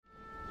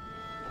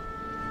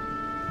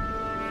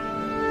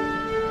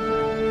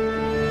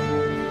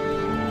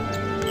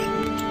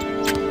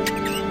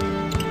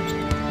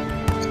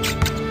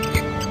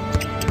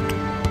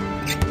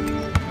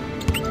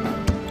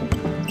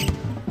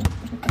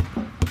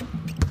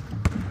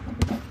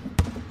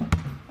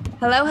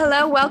Hello,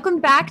 hello. Welcome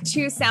back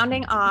to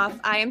Sounding Off.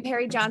 I am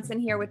Perry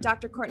Johnson here with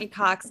Dr. Courtney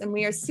Cox, and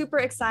we are super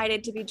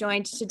excited to be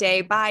joined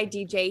today by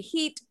DJ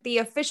Heat, the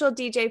official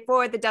DJ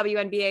for the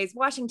WNBA's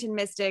Washington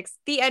Mystics,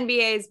 the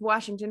NBA's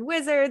Washington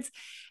Wizards,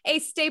 a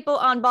staple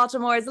on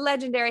Baltimore's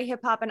legendary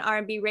hip-hop and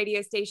R&B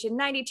radio station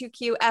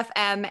 92Q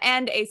FM,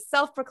 and a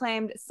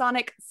self-proclaimed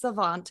sonic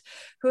savant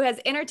who has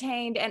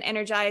entertained and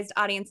energized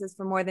audiences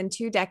for more than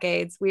 2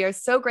 decades. We are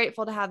so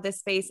grateful to have this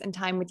space and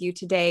time with you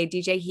today.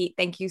 DJ Heat,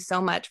 thank you so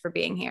much for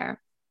being here.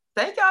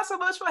 Thank y'all so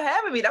much for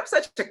having me. That was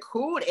such a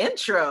cool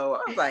intro.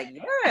 I was like,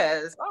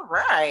 yes, all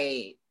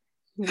right.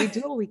 We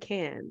do what we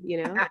can,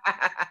 you know?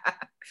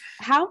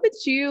 How would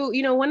you,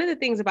 one of the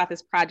things about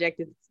this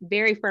project is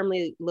very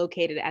firmly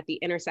located at the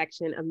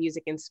intersection of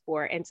music and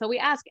sport. And so we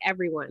ask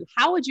everyone,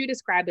 how would you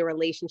describe the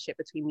relationship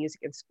between music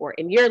and sport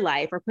in your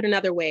life? Or put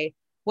another way,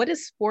 what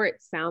does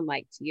sport sound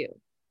like to you?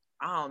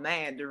 Oh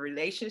man, the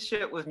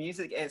relationship with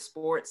music and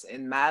sports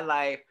in my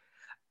life,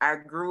 I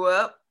grew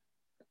up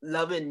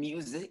loving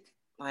music.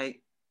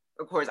 Like,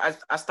 of course, I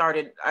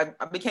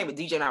became a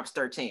DJ when I was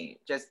 13,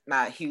 just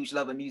my huge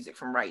love of music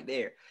from right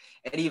there.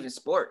 And even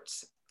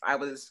sports, I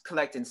was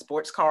collecting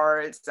sports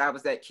cards. I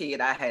was that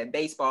kid, I had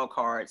baseball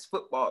cards,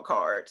 football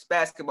cards,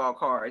 basketball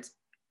cards,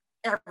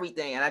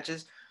 everything. And I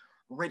just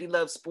really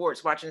love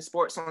sports, watching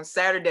sports on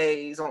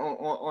Saturdays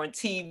on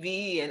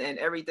TV and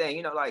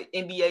everything, like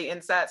NBA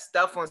Inside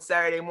Stuff on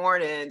Saturday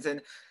mornings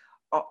and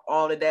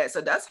all of that. So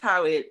that's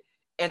how it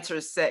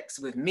intersects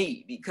with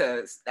me,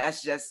 because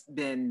that's just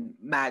been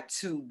my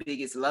 2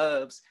 biggest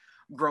loves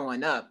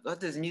growing up.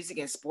 What does music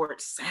and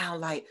sports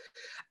sound like?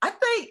 I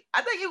think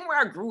even where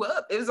I grew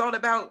up, it was all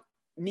about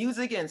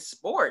music and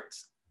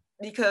sports,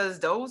 because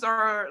those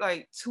are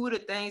like 2 of the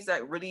things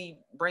that really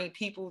bring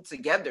people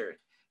together.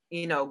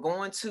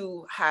 Going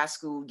to high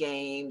school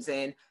games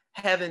and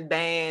having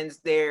bands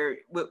there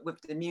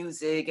with the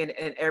music and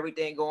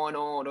everything going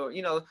on, or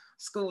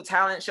school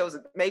talent shows,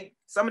 maybe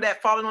some of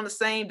that falling on the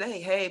same day.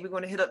 Hey, we're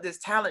going to hit up this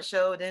talent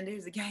show, then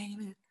there's a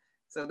game.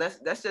 So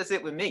that's just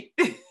it with me.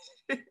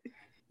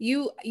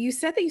 You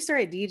said that you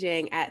started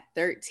DJing at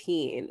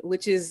 13,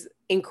 which is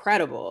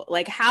incredible.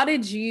 Like, how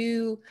did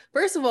you,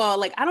 first of all,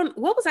 like,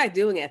 what was I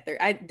doing at 13?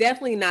 I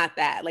definitely not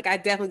that. Like, I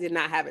definitely did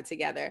not have it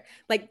together.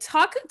 Like,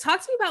 talk to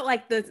me about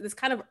like this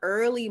kind of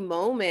early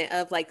moment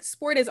of like,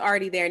 sport is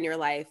already there in your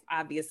life,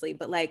 obviously,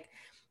 but like,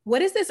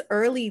 what is this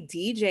early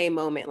DJ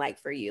moment like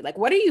for you? Like,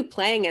 what are you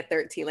playing at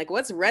 13? Like,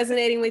 what's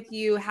resonating with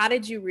you? How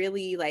did you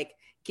really like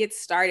get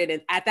started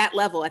and at that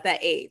level, at that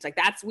age? Like,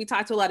 we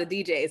talked to a lot of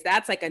DJs.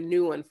 That's like a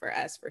new one for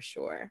us for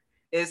sure.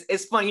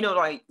 It's fun,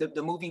 like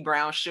the movie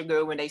Brown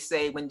Sugar, when they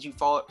say when you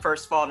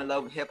first fall in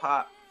love with hip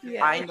hop.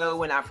 Yeah. I know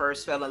when I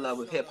first fell in love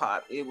with hip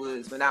hop, it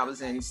was when I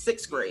was in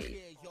 6th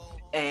grade,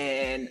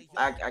 and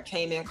I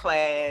came in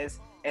class,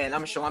 and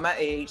I'm showing my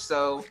age.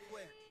 So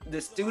the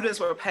students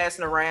were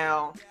passing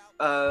around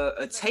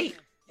a tape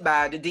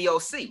by the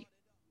DOC,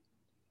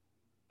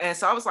 and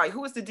so I was like,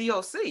 "Who is the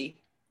DOC?"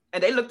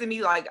 And they looked at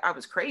me like I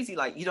was crazy,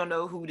 like, "You don't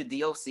know who the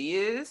DOC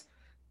is?"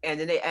 And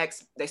then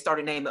they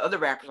started naming other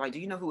rappers, like, "Do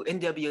you know who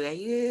NWA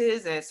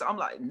is?" And so I'm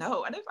like,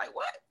 "No." And they're like,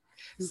 "What?"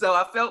 So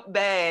I felt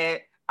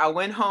bad. I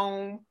went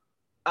home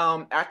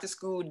after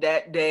school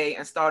that day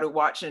and started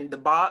watching The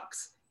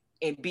Box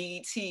and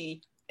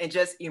BET and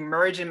just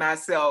immersing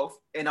myself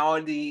in all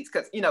these,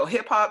 because,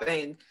 hip hop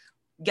and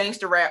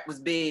gangster rap was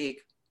big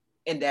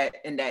in that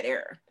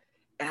era.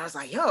 And I was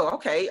like, yo,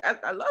 okay,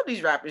 I love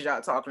these rappers y'all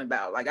talking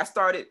about. Like, I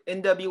started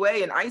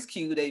NWA and Ice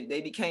Cube.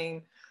 They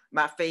became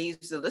my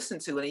faves to listen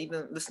to, and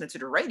even listening to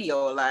the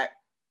radio a lot.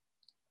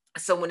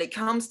 So when it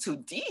comes to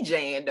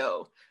DJing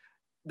though,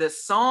 the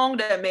song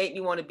that made me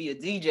want to be a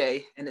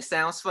DJ, and it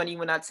sounds funny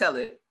when I tell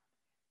it,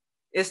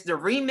 it's the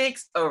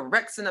remix of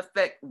Rex and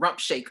Effect Rump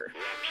Shaker.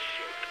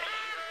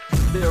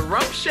 The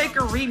Rump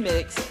Shaker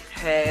remix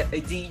had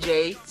a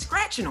DJ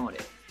scratching on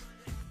it.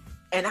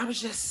 And I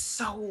was just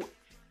so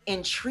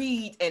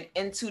intrigued and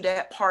into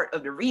that part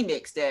of the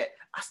remix that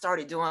I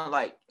started doing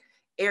like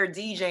air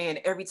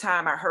DJing every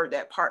time I heard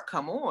that part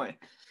come on.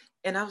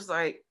 And I was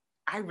like,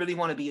 I really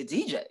want to be a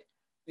DJ,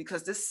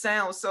 because this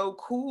sounds so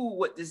cool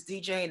what this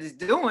DJing is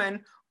doing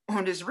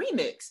on this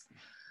remix.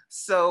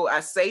 So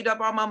I saved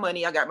up all my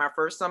money. I got my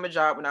first summer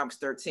job when I was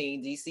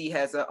 13. DC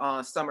has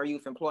a summer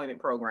youth employment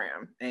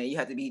program, and you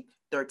had to be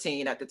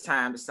 13 at the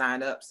time to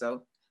sign up.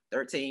 So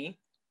 13,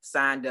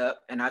 signed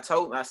up, and I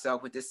told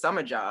myself with this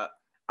summer job,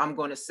 I'm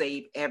going to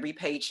save every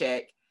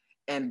paycheck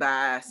and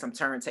buy some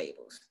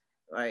turntables.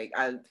 Like,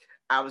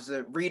 I was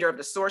a reader of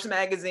the Source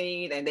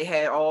magazine, and they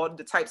had all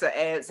the types of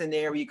ads in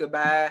there where you could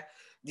buy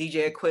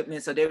DJ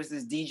equipment. So there was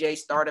this DJ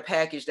starter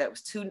package that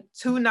was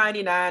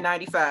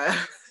 $299.95.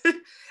 And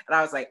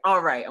I was like, all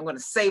right, I'm going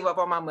to save up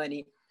all my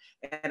money.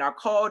 And I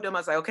called them. I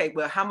was like, okay,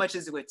 well, how much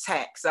is it with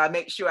tax? So I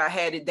make sure I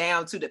had it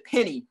down to the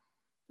penny.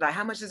 Like,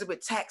 how much is it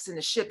with tax and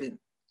the shipping?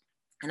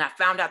 And I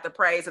found out the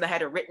price, and I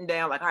had it written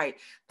down like, all right,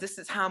 this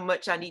is how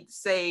much I need to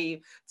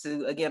save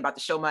to, again, about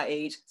to show my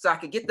age, so I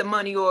could get the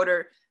money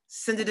order,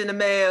 send it in the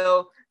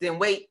mail, then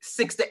wait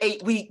 6 to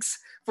 8 weeks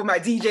for my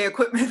DJ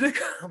equipment to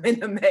come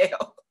in the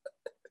mail.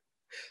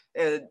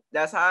 And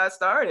that's how I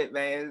started,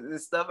 man. The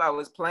stuff I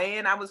was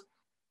playing,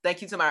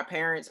 thank you to my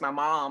parents, my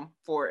mom,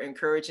 for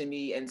encouraging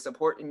me and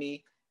supporting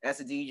me as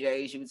a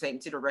DJ. She would take me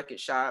to the record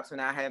shops when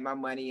I had my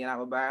money, and I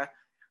would buy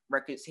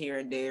records here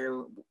and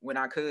there when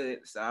I could.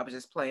 So I was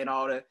just playing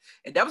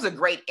and that was a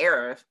great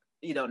era,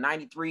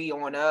 93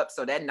 on up.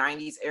 So that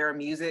 90s era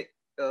music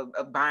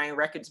of buying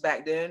records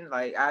back then,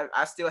 like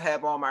I still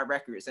have all my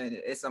records, and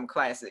it's some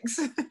classics.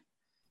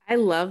 I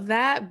love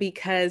that,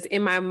 because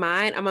in my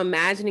mind, I'm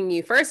imagining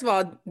you, first of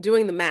all,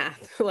 doing the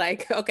math.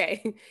 Like,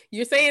 okay,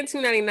 you're saying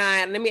 $2.99,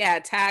 let me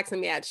add tax, let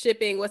me add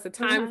shipping. What's the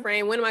time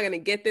frame? When am I going to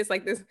get this?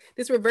 Like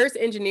this reverse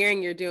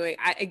engineering you're doing.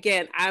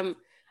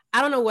 I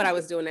don't know what I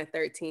was doing at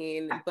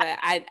 13, but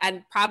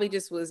I probably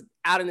just was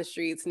out in the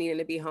streets needing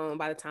to be home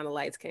by the time the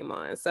lights came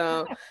on.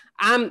 So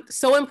I'm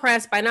so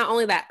impressed by not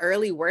only that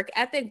early work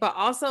ethic, but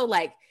also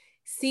like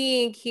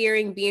seeing,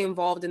 hearing, being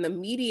involved in the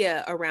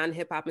media around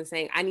hip hop and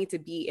saying, I need to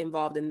be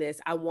involved in this.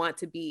 I want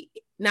to be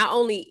not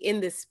only in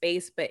this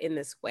space, but in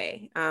this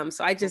way.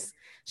 So I just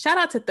shout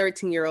out to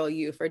 13-year-old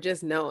you for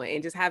just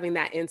knowing, just having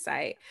that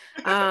insight.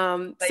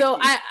 So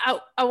I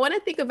want to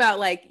think about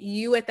like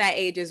you at that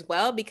age as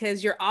well,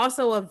 because you're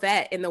also a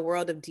vet in the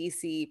world of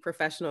DC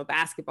professional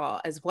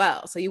basketball as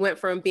well. So you went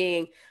from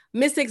being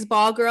Mystics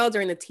ball girl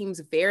during the team's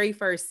very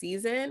first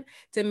season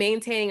to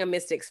maintaining a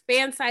Mystics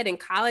fan site in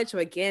college. So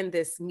again,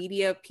 this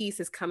media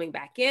piece is coming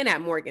back in at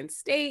Morgan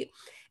State,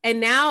 and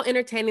now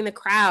entertaining the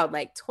crowd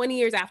like 20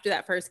 years after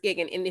that first gig.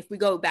 And if we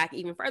go back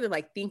even further,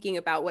 like thinking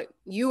about what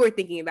you were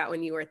thinking about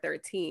when you were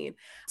 13.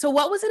 So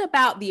what was it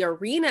about the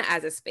arena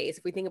as a space,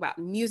 if we think about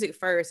music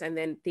first and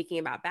then thinking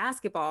about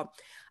basketball,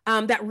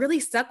 that really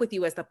stuck with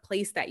you as the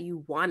place that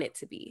you want it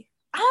to be?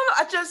 I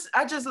don't know.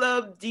 I just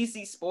love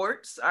DC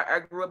sports. I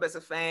grew up as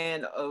a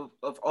fan of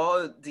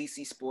all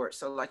DC sports.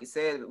 So like you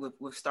said,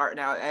 with starting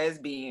out as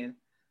being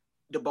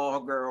the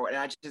ball girl, and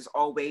I just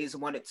always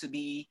wanted to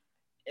be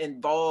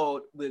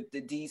involved with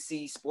the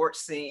DC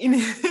sports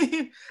scene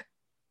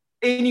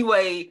any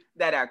way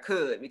that I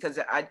could, because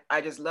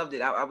I just loved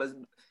it. I was,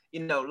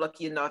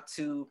 lucky enough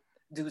to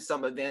do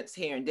some events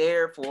here and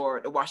there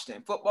for the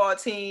Washington football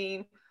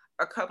team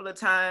a couple of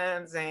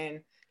times,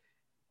 and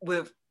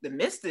with the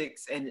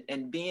Mystics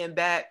and being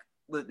back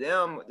with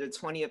them, the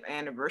 20th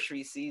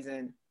anniversary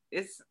season,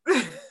 it's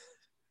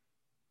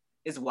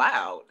it's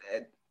wild.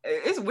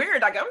 It's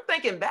weird. Like, I'm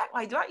thinking back,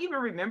 like, do I even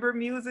remember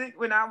music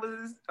when I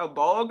was a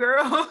ball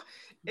girl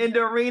in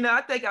the arena?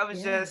 I think I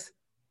was just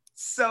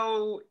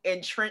so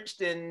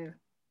entrenched in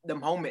the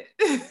moment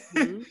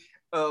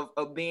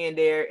of being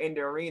there in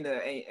the arena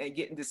and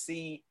getting to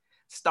see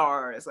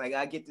stars. Like,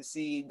 I get to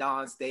see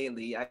Dawn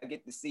Staley, I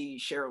get to see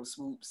Cheryl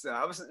Swoops. So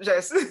I was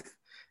just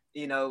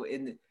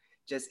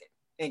just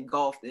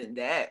engulfed in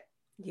that.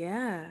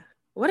 Yeah.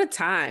 What a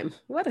time.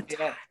 What a time.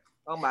 Yeah.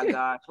 Oh my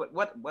gosh.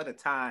 What a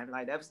time.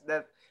 Like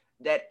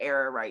that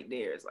era right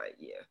there is like,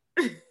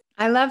 yeah.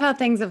 I love how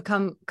things have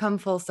come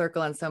full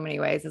circle in so many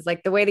ways. It's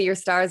like the way that your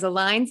stars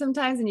align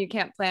sometimes and you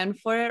can't plan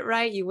for it,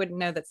 right? You wouldn't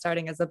know that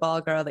starting as a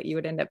ball girl that you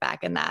would end up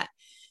back in that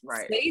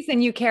space,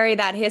 and you carry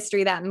that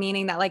history, that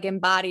meaning, that like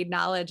embodied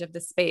knowledge of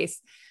the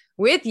space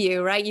with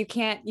you, right? You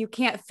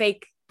can't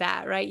fake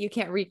that, right? You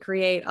can't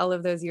recreate all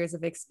of those years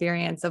of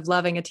experience of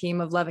loving a team,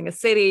 of loving a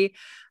city,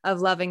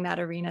 of loving that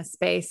arena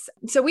space.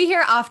 So we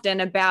hear often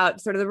about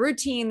sort of the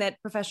routine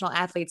that professional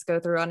athletes go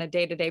through on a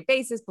day-to-day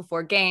basis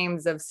before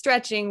games, of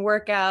stretching,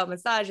 workout,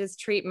 massages,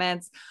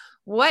 treatments.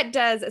 What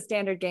does a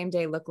standard game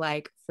day look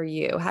like for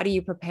you? How do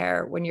you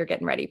prepare when you're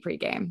getting ready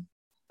pre-game?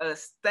 A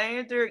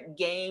standard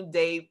game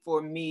day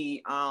for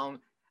me,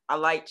 I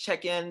like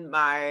checking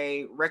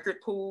my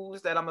record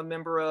pools that I'm a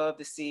member of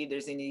to see if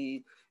there's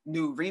any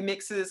new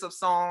remixes of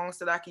songs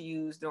that I can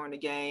use during the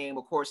game.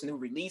 Of course, new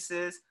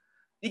releases,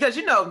 because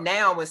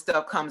now when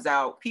stuff comes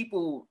out,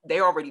 they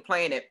already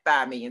playing it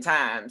 5 million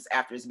times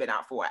after it's been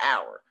out for an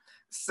hour.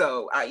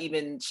 So I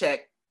even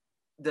check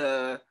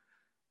the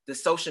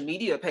social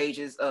media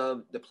pages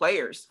of the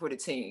players for the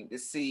team to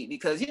see,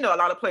 because a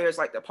lot of players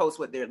like to post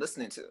what they're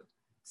listening to.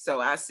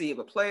 So I see if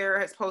a player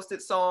has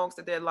posted songs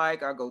that they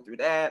like, I'll go through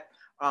that.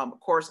 Of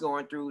course,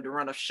 going through the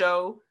run of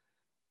show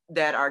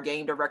that our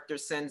game director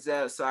sends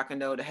us, so I can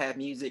know to have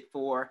music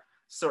for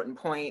certain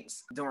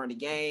points during the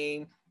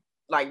game.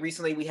 Like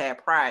recently we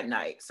had Pride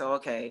Night. So,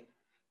 okay,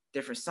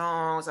 different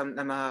songs. I'm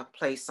gonna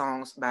play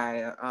songs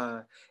by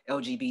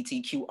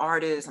LGBTQ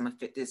artists. I'm gonna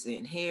fit this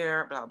in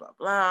here, blah, blah,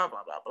 blah,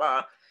 blah, blah,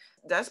 blah.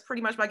 That's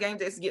pretty much my game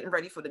day, is getting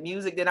ready for the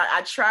music. Then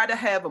I try to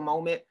have a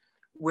moment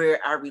where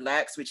I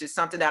relax, which is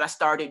something that I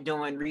started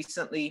doing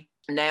recently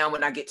now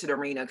when I get to the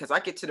arena, because I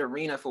get to the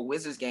arena for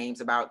Wizards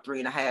games about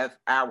 3.5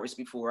 hours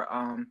before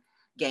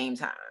game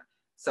time.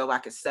 So I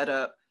could set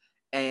up,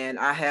 and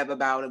I have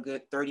about a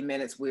good 30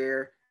 minutes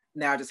where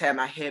now I just have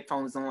my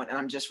headphones on and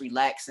I'm just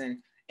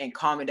relaxing and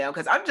calming down,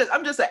 because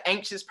I'm just an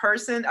anxious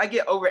person. I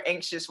get over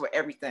anxious for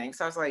everything.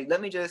 So I was like,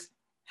 let me just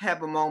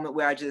have a moment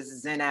where I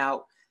just zen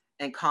out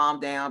and calm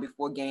down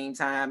before game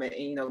time,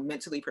 and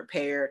mentally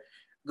prepare,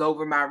 go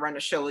over my run the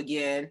show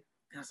again.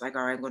 I was like,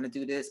 all right, I'm going to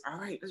do this. All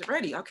right, it's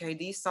ready. Okay,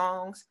 these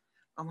songs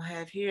I'm going to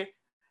have here.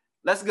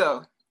 let's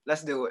go.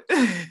 Let's do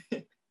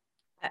it.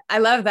 I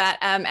love that.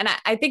 And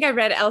I think I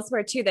read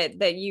elsewhere too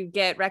that you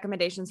get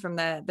recommendations from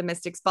the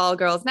Mystics ball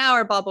girls now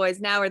or ball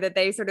boys now, or that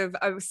they sort of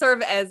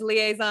serve as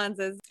liaisons,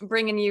 as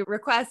bringing you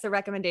requests or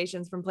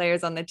recommendations from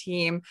players on the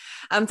team.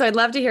 So I'd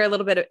love to hear a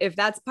little bit if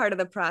that's part of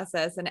the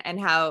process, and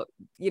how,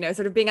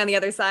 sort of being on the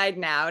other side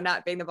now,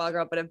 not being the ball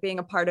girl, but of being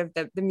a part of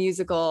the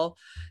musical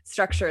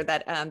structure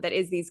that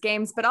is these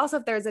games, but also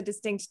if there's a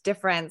distinct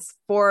difference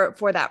for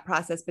that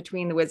process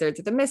between the Wizards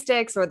or the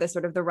Mystics, or the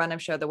sort of the run of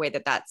show, the way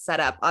that that's set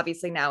up,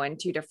 obviously now in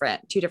two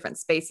different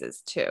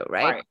spaces too,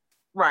 right?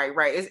 Right.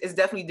 It's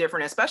definitely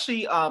different,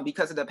 especially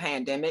because of the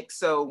pandemic.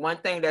 So one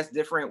thing that's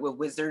different with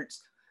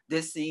Wizards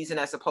this season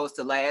as opposed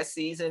to last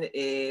season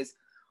is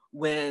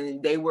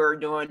when they were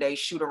doing their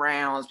shoot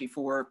arounds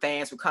before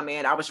fans would come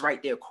in, I was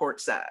right there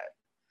courtside.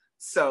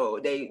 So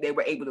they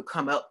were able to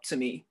come up to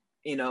me,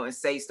 and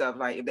say stuff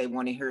like if they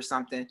want to hear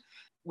something.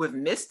 With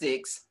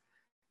Mystics,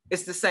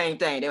 it's the same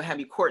thing. They'll have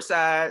me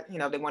courtside,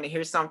 they want to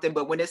hear something,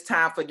 but when it's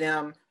time for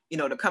them,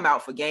 to come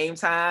out for game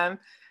time,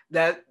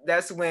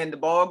 that's when the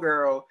ball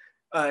girl,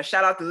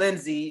 shout out to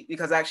Lindsay,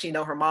 because I actually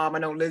know her mom. I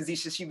know Lindsay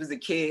since she was a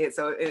kid.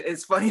 So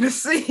it's funny to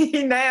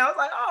see now. It's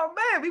like, oh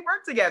man, we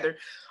work together.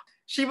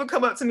 She would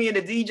come up to me in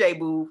the DJ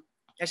booth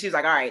and she's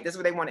like, all right, this is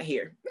what they want to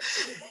hear.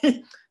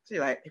 She's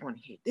like, they want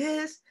to hear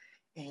this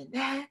and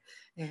that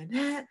and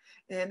that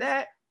and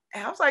that.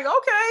 And I was like,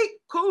 okay,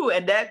 cool.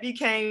 And that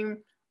became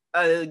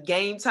a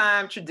game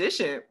time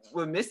tradition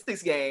with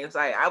Mystics games.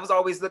 Like, I was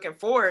always looking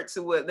forward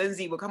to what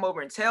Lindsay would come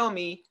over and tell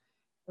me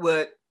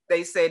what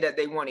they say that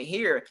they want to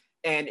hear.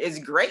 And it's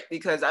great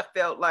because I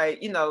felt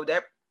like,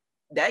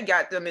 that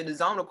got them in the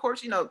zone. Of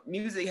course,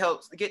 music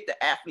helps get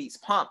the athletes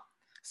pumped.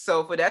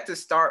 So for that to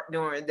start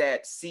during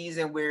that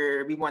season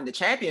where we won the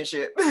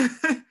championship,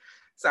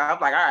 so I'm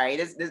like, all right,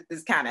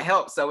 this kind of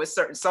helps. So it's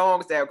certain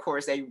songs that, of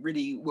course, they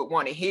really would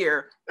want to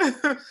hear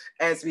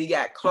as we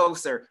got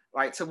closer,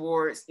 like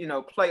towards,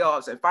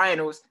 playoffs and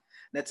finals.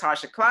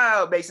 Natasha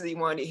Cloud basically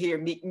wanted to hear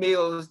Meek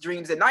Mill's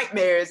Dreams and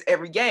Nightmares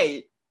every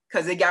game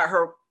because it got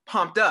her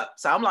pumped up.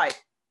 So I'm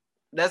like,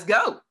 let's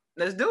go.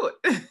 Let's do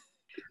it.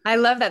 I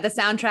love that, the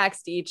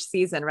soundtracks to each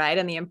season, right?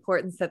 And the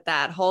importance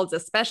that holds,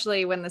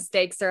 especially when the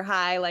stakes are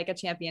high, like a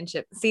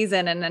championship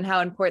season, and then how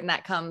important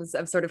that comes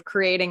of sort of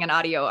creating an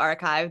audio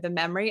archive, the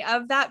memory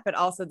of that, but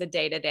also the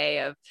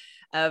day-to-day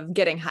of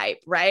getting hype,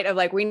 right? Of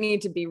like, we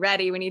need to be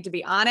ready, we need to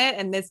be on it.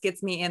 And this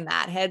gets me in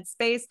that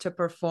headspace to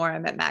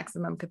perform at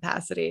maximum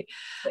capacity.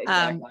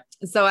 Exactly.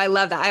 So I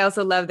love that. I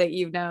also love that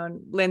you've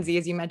known Lindsay,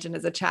 as you mentioned,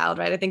 as a child,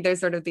 right? I think there's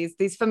sort of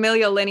these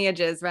familial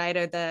lineages, right?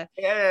 Or the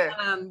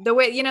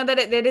way, that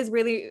it is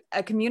really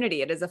a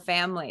community. It is a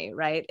family,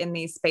 right? In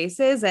these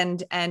spaces,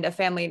 and a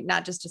family,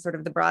 not just to sort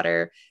of the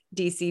broader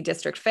DC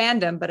district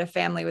fandom, but a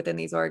family within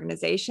these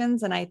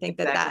organizations. And I think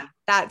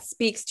that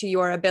speaks to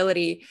your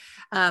ability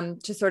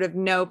to sort of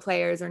know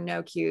players or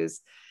know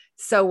cues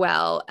so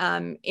well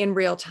in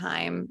real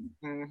time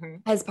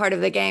as part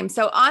of the game.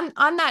 So on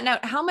that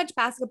note, how much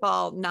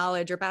basketball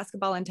knowledge or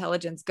basketball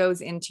intelligence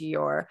goes into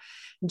your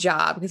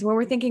job? Because when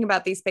we're thinking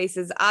about these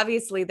spaces,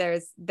 obviously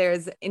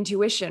there's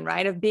intuition,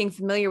 right? Of being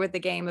familiar with the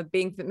game, of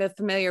being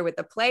familiar with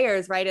the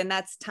players, right? And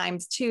that's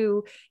times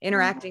two,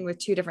 interacting with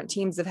two different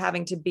teams, of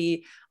having to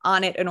be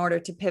on it in order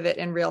to pivot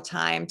in real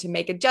time, to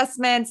make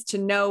adjustments, to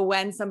know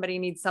when somebody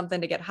needs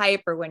something to get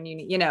hype, or when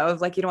you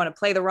don't want to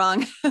play the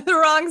wrong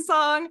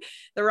song,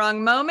 the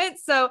wrong moment.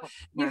 So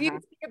if you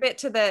can speak a bit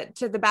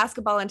to the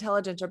basketball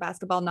intelligence or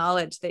basketball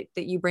knowledge that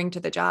you bring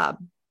to the job.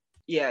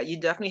 Yeah, you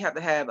definitely have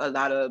to have a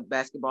lot of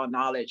basketball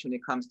knowledge when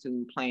it comes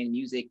to playing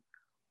music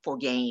for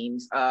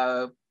games.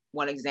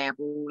 One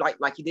example,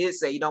 like you did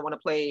say, you don't want to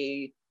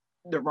play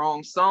the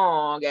wrong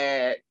song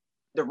at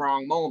the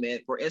wrong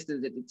moment. For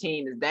instance, if the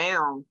team is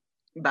down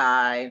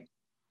by,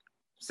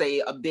 say,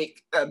 a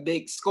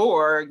big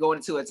score going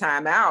into a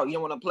timeout, you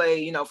don't want to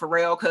play,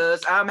 Pharrell,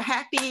 because I'm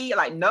happy.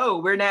 Like, no,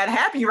 we're not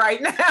happy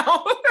right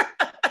now.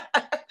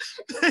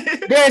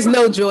 There's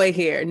no joy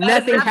here.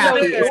 Nothing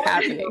happy is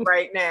happening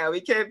right now.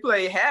 We can't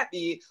play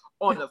happy.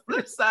 On the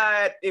flip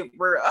side, if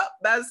we're up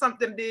by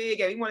something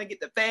big and we want to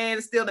get the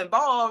fans still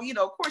involved,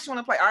 of course you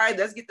want to play. All right,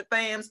 let's get the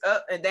fans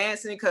up and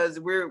dancing because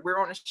we're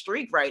on a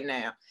streak right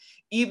now.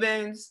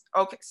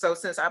 So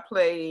since I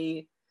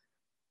play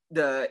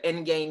the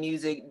in-game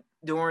music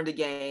during the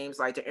games,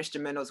 like the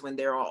instrumentals when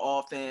they're on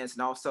offense,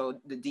 and also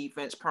the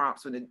defense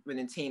prompts when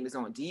the team is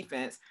on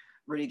defense,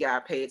 really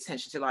gotta pay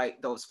attention to like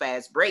those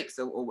fast breaks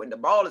or when the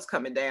ball is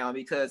coming down,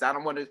 because I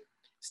don't want to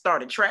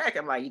start a track.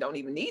 I'm like, you don't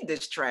even need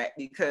this track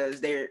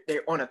because they're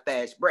on a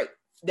fast break.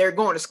 They're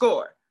going to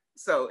score.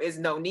 So it's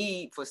no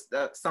need for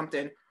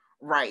something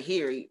right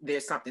here.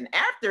 There's something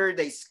after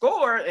they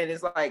score and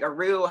it's like a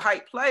real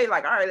hype play.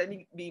 Like, all right, let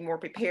me be more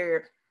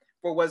prepared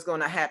for what's going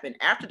to happen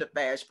after the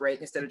fast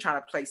break instead of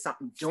trying to play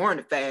something during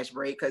the fast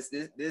break, because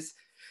this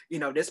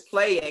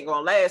play ain't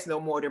going to last no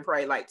more than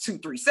probably like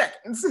 2-3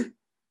 seconds.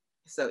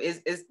 So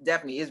it's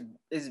definitely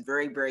is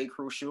very, very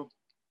crucial.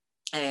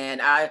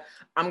 And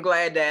I'm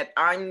glad that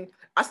I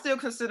still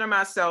consider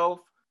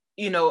myself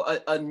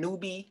a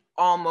newbie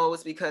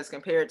almost, because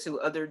compared to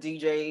other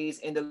DJs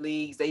in the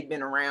leagues, they've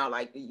been around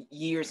like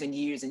years and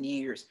years and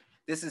years.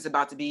 This is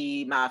about to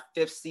be my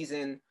 5th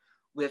season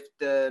with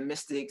the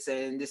Mystics,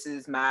 and this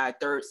is my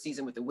 3rd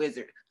season with the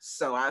Wizard.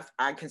 So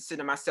I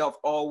consider myself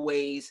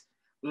always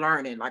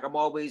learning. Like, I'm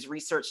always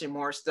researching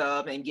more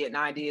stuff and getting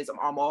ideas.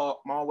 I'm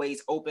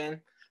always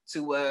open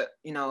to what,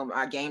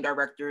 my game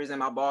directors and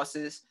my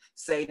bosses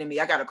say to me.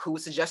 I got a cool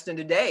suggestion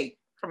today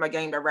from my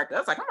game director. I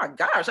was like, oh my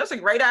gosh, that's a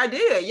great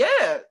idea.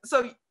 Yeah.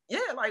 So yeah,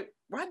 like,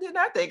 why didn't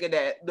I think of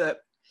that? But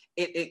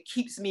it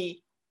keeps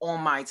me on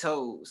my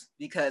toes,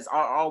 because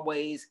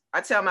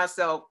I tell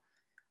myself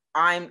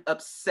I'm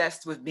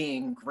obsessed with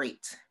being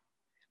great.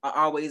 I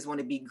always want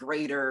to be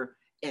greater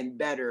and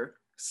better.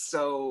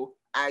 So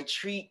I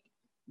treat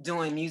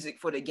doing music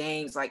for the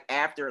games like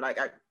after, like,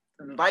 I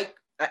like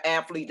an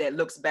athlete that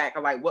looks back,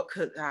 like, what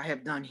could I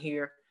have done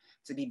here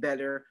to be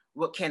better?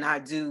 What can I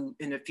do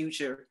in the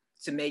future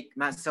to make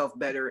myself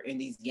better in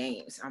these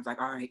games? I was like,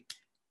 all right,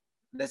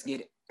 let's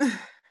get it.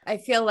 I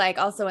feel like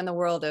also in the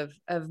world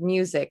of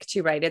music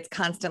too, right? It's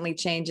constantly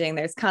changing.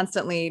 There's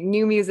constantly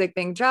new music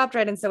being dropped,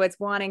 right? And so it's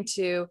wanting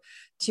to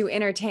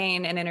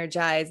entertain and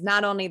energize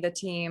not only the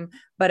team,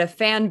 but a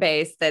fan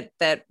base that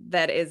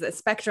is a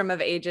spectrum of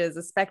ages,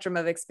 a spectrum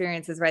of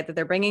experiences, right? That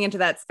they're bringing into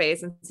that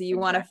space. And so you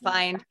want to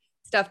find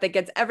stuff that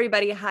gets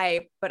everybody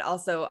hype, but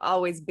also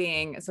always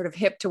being sort of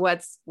hip to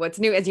what's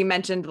new. As you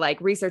mentioned, like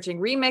researching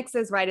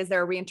remixes, right? Is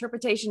there a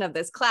reinterpretation of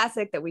this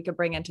classic that we could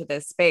bring into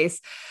this space?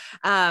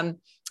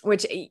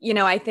 Which,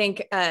 I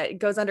think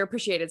goes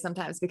underappreciated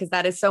sometimes, because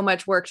that is so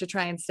much work to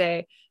try and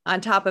stay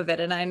on top of it.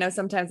 And I know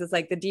sometimes it's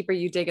like the deeper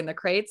you dig in the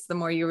crates, the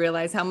more you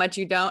realize how much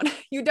you don't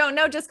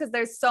know, just because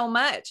there's so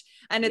much.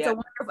 And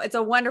it's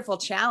a wonderful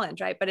challenge,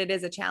 right? But it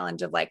is a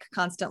challenge of like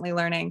constantly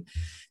learning,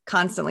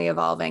 constantly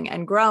evolving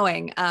and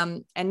growing.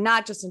 And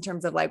not just in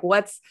terms of like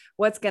what's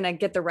going to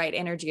get the right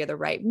energy or the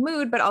right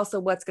mood, but also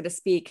what's going to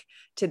speak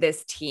to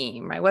this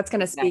team, right? What's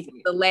going to speak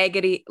to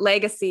the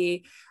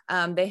legacy,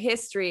 the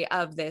history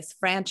of this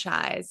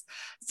franchise.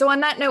 So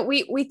on that note,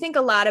 we think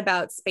a lot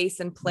about space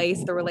and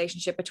place, the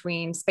relationship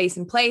between space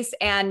and place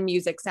and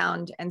music,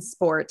 sound, and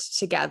sport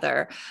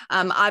together.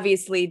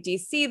 Obviously,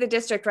 DC, the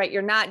district, right?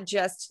 You're not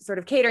just sort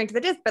of catering to the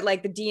district, but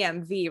like the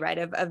DMV, right?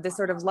 Of this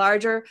sort of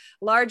larger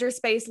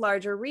space,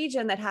 larger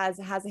region that has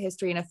a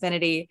history and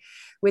affinity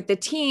with the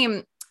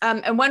team.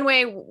 And one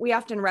way we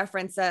often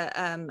reference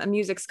a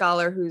music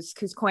scholar who's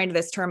coined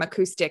this term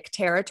acoustic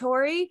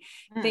territory,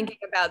 thinking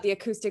about the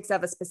acoustics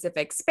of a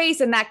specific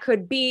space. And that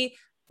could be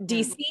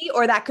DC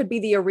or that could be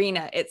the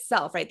arena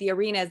itself, right? The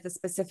arena is the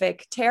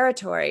specific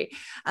territory.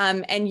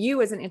 And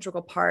you as an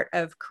integral part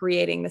of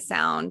creating the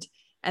sound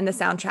and the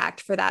soundtrack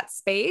for that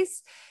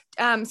space.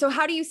 So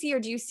how do you see, or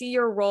do you see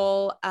your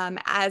role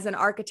as an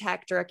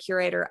architect or a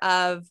curator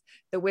of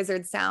the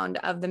Wizard sound,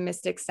 of the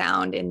Mystic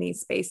sound in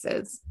these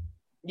spaces?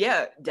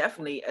 Yeah,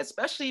 definitely.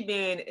 Especially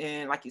being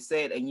in, like you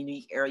said, a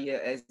unique area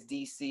as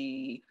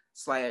DC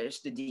 /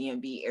 the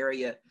DMV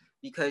area,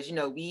 because,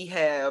 we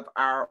have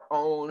our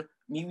own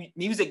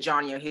music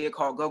genre here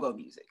called go-go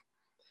music.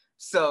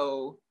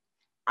 So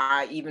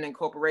I even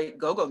incorporate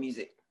go-go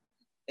music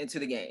into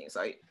the games.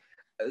 Like,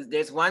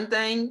 there's one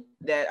thing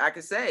that I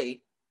could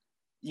say,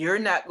 you're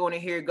not going to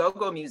hear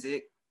go-go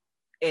music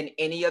in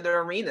any other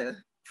arena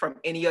from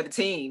any other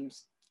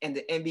teams in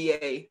the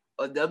NBA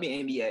or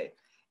WNBA.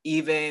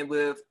 Even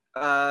with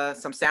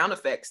some sound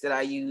effects that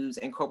I use,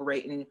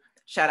 incorporating,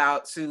 shout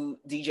out to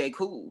DJ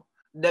Kool,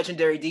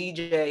 legendary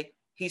DJ.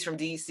 He's from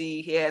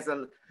DC. He has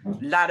a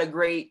lot of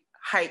great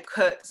hype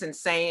cuts and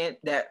saying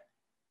that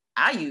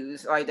I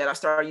use, like that I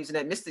started using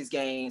at Mystics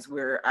games,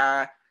 where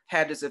I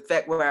had this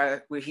effect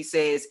where he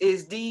says,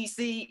 "Is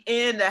DC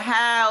in the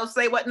house?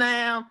 Say what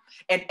now?"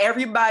 And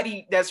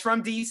everybody that's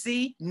from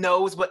DC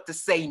knows what to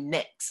say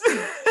next.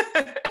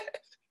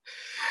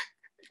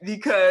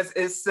 Because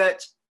it's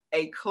such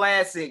a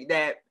classic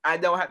that I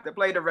don't have to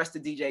play the rest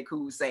of DJ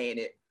Kool saying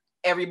it.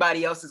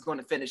 Everybody else is going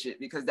to finish it,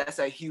 because that's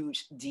a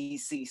huge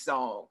DC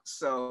song.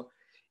 So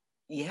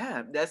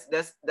yeah, that's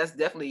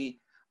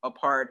definitely a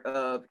part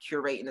of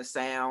curating the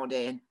sound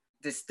and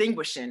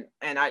distinguishing.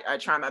 And I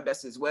try my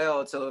best as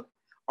well to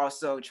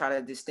also try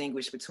to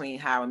distinguish between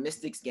how a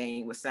Mystics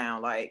game would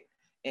sound like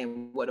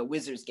and what a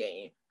Wizards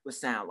game would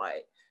sound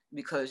like.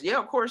 Because yeah,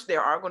 of course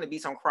there are going to be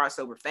some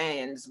crossover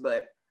fans,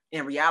 but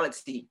in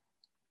reality,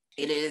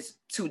 it is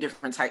two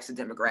different types of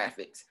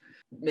demographics.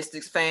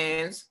 Mystics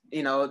fans,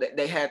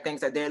 they have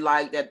things that they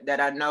like that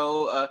I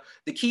know.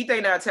 The key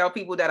thing that I tell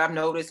people that I've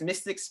noticed,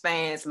 Mystics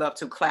fans love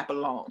to clap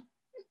along.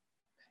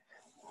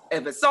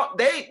 If it's so,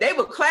 they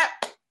will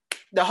clap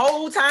the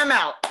whole time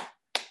out.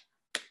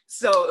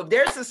 So if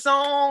there's a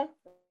song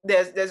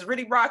that's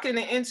really rocking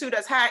and into,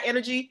 that's high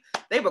energy,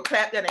 they will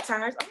clap that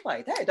entire. I'm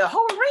like, that the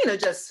whole arena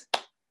just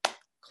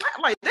clap.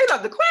 Like, they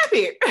love to clap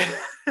here.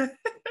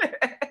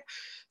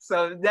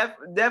 So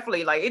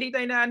definitely, like,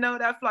 anything that I know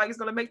that I feel like is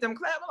gonna make them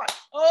clap, I'm like,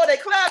 oh, they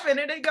clapping,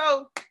 and they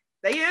go,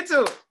 they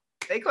into it,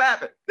 they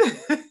clapping.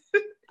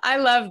 I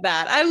love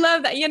that. I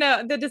love that, you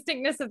know, the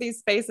distinctness of these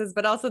spaces,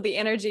 but also the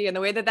energy and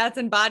the way that that's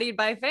embodied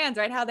by fans,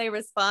 right? How they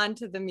respond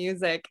to the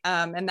music,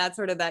 and that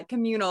sort of that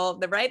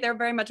communal, right? They're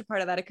very much a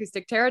part of that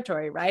acoustic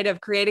territory, right? Of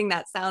creating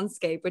that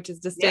soundscape, which is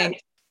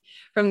distinct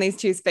from these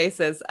two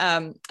spaces.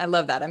 I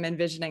love that. I'm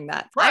envisioning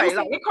that. Right.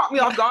 Like, it caught me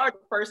off guard the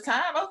first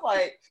time. I was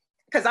like,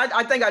 because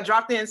I think I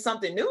dropped in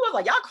something new. I was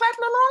like, y'all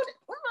clapping along?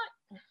 I'm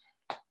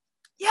like,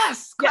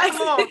 yes, clap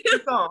along.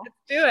 Let's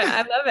do it. I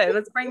love it.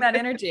 Let's bring that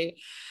energy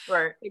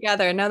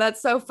together. No,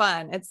 that's so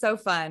fun. It's so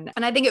fun.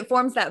 And I think it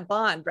forms that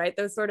bond, right?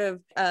 Those sort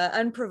of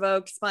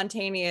unprovoked,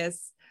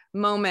 spontaneous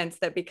moments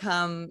that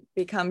become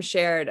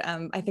shared.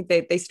 I think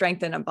they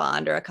strengthen a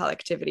bond or a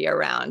collectivity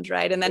around,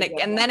 right? And then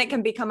it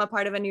can become a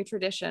part of a new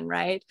tradition,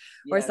 right?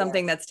 Or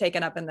something that's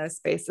taken up in those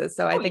spaces.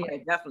 So I think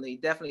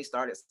definitely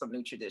started some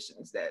new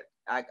traditions that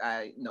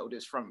I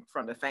noticed from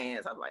the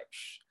fans. I'm like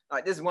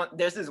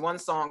there's this one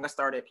song I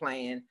started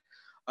playing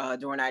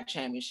during our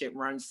championship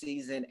run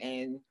season,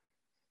 and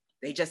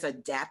they just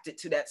adapted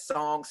to that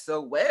song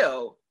so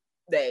well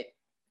that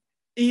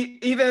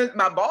even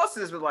my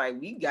bosses were like,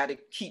 we got to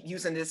keep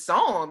using this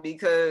song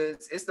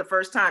because it's the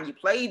first time you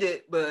played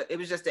it, but it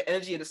was just the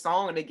energy of the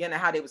song, and again,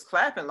 how they was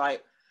clapping,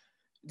 like,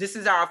 this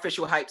is our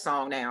official hype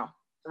song now,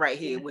 right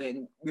here,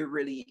 when we're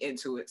really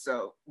into it.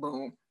 So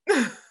boom.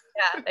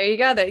 Yeah, there you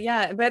go.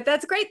 Yeah, but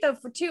that's great though,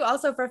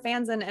 also for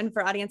fans and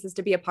for audiences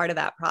to be a part of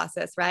that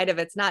process, right? If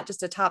it's not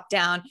just a top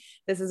down,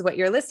 this is what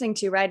you're listening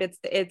to, right?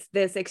 It's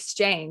this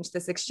exchange,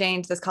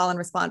 this call and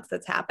response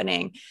that's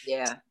happening.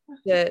 Yeah.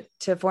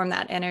 To form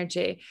that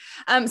energy.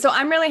 So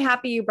I'm really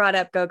happy you brought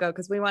up go-go,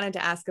 because we wanted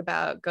to ask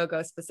about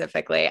go-go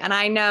specifically. And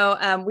I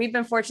know we've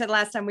been fortunate.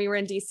 Last time we were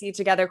in DC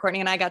together, Courtney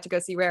and I got to go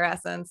see Rare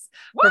Essence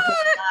perform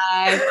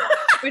live,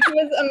 which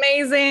was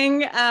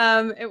amazing.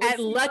 It was at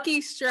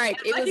Lucky Strike.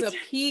 It was a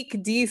peak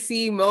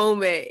DC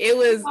moment. It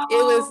was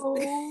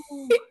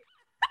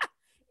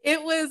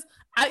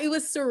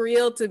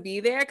surreal to be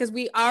there, because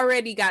we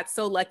already got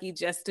so lucky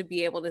just to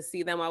be able to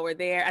see them while we're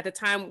there. At the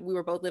time, we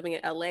were both living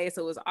in LA,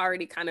 so it was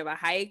already kind of a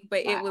hike, but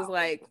it was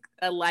like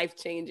a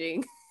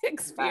life-changing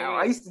experience. Wow.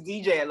 I used to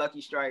DJ at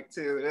Lucky Strike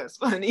too. That's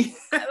funny.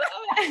 I love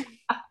it.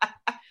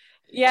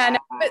 Yeah,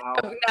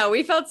 no,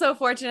 we felt so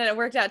fortunate. It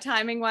worked out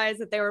timing wise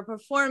that they were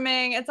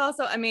performing. It's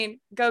also, I mean,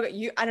 go-go,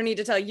 I don't need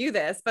to tell you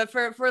this, but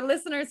for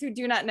listeners who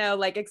do not know,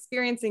 like,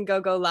 experiencing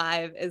go-go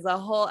live is a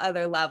whole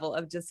other level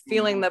of just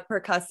feeling the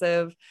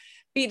percussive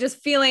beat, just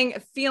feeling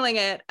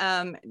it,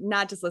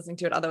 not just listening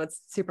to it, although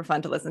it's super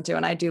fun to listen to.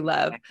 And I do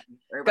love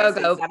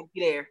go-go.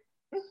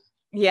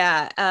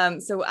 Yeah.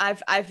 So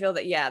I feel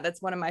that,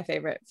 that's one of my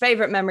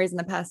favorite memories in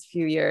the past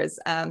few years.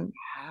 I'm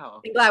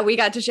glad we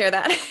got to share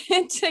that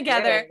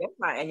together.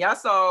 Yeah, and y'all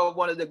saw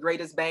one of the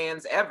greatest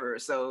bands ever.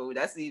 So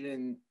that's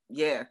even,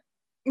 y'all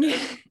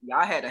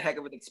had a heck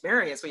of an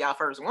experience for y'all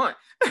first one.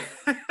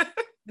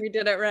 We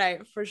did it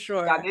right, for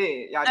sure. Y'all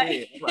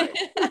did. Right.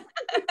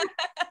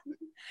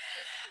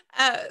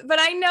 But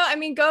I know, I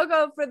mean,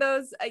 go-go, for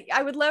those,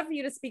 I would love for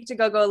you to speak to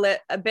go-go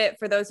a bit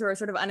for those who are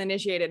sort of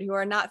uninitiated, who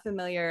are not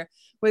familiar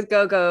with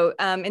go-go,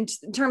 in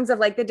terms of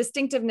like the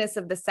distinctiveness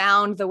of the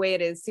sound, the way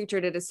it is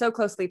sutured. It is so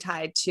closely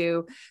tied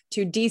to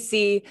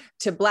DC,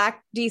 to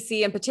Black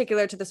DC in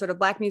particular, to the sort of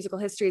Black musical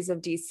histories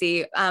of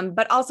DC,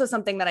 but also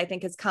something that I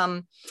think has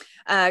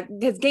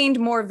gained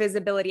more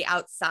visibility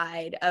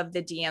outside of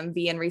the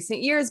DMV in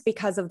recent years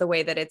because of the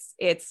way that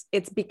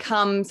it's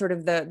become sort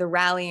of the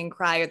rallying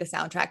cry or the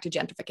soundtrack to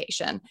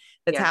gentrification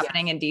that's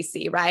happening in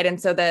DC, right?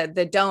 And so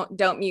the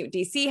don't mute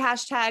DC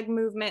hashtag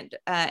movement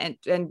and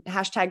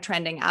hashtag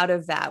trending out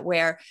of that,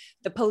 where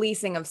the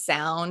policing of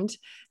sound,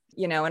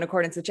 in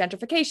accordance with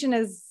gentrification,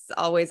 is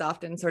always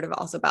often sort of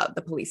also about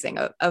the policing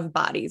of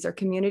bodies or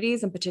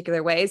communities in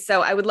particular ways.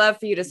 So I would love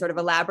for you to sort of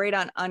elaborate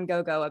on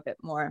go-go a bit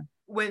more.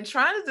 When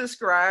trying to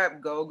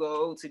describe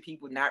go-go to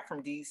people not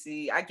from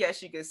DC, I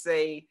guess you could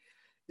say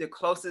the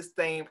closest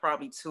thing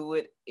probably to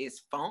it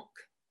is funk,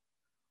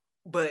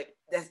 but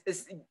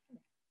it's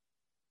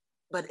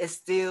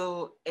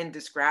still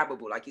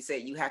indescribable. Like you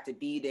said, you have to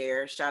be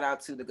there. Shout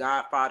out to the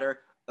godfather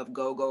of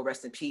go-go,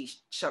 rest in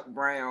peace, Chuck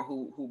Brown,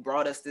 who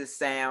brought us this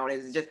sound.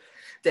 It's just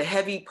the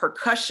heavy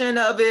percussion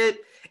of it,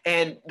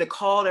 and the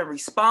call and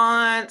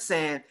response,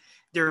 and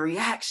the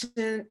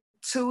reaction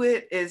to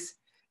it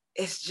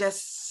it's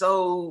just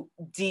so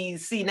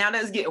DC. Now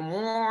that it's getting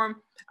warm,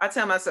 I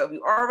tell myself,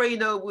 you already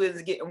know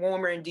it's getting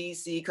warmer in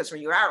DC, because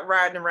when you're out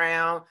riding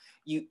around,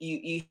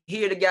 you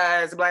hear the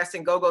guys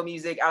blasting go-go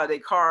music out of their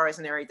cars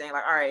and everything.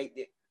 Like, all right,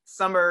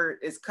 summer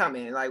is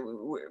coming. Like,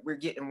 we're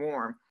getting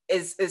warm.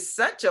 It's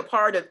such a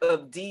part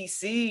of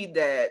DC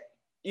that,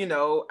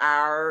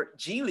 our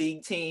G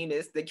League team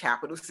is the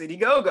Capital City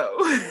Go-Go.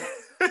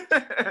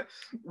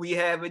 We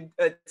have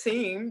a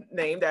team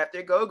named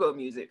after go-go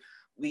music.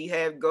 We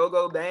have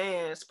go-go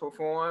bands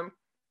perform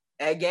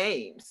at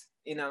games.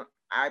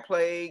 I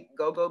play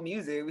go-go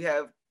music. We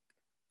have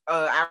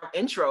our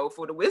intro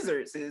for the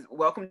Wizards is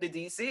Welcome to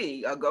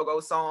DC, a go-go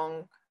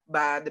song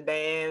by the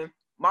band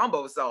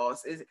Mambo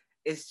Sauce.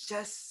 It's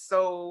just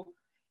so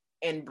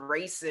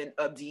embracing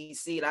of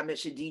DC. And I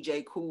mentioned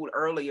DJ Kool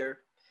earlier.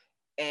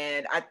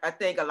 And I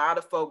think a lot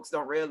of folks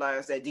don't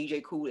realize that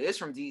DJ Kool is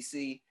from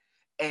DC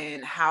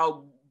and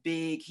how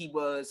big he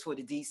was for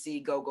the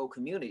DC go-go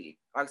community.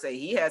 Like I say,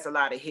 he has a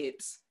lot of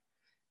hits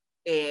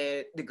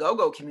in the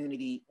go-go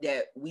community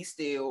that we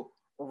still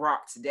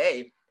rock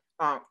today.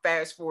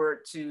 Fast forward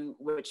to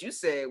what you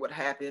said, what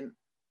happened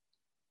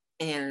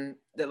in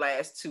the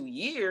last 2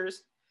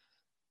 years,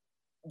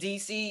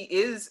 DC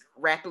is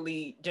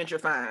rapidly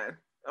gentrifying.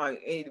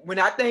 When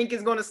I think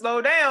it's going to slow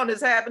down,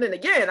 it's happening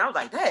again. I was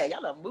like, hey,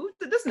 y'all done moved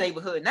to this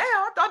neighborhood now.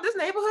 I thought this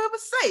neighborhood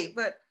was safe.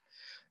 But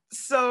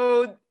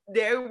so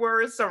there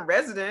were some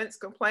residents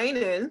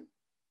complaining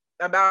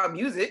about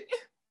music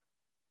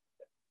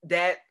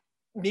that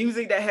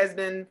has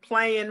been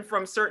playing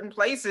from certain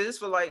places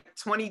for like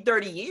 20,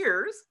 30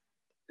 years.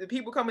 The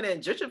people coming in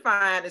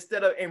gentrifying,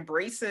 instead of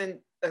embracing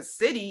a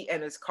city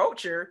and its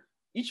culture,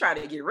 you try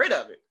to get rid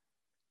of it.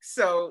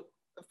 So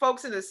the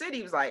folks in the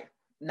city was like,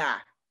 nah.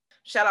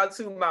 Shout out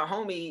to my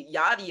homie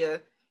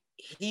Yadia.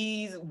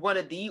 He's one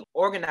of the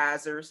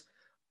organizers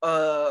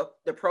of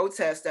the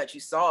protest that you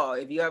saw.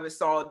 If you ever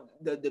saw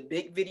the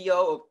big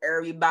video of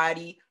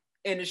everybody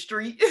in the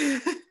street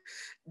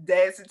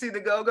dancing to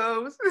the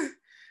go-go's,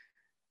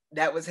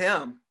 that was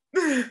him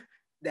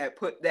that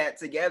put that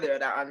together.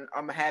 And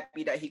I'm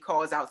happy that he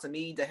calls out to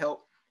me to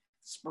help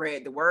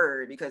spread the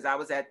word, because I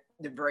was at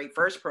the very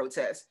first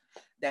protest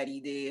that he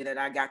did, and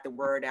I got the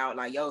word out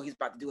like, yo, he's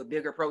about to do a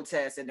bigger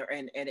protest, and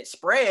it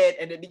spread,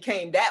 and it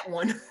became that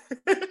one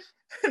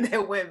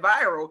that went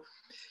viral.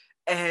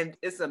 And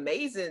it's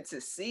amazing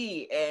to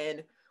see.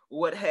 And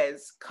what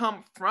has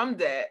come from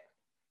that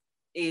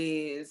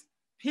is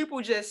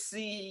people just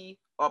see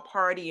a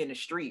party in the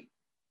street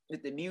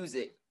with the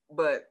music,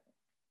 but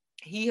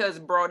he has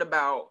brought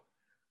about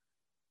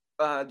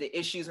the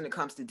issues when it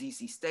comes to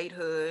DC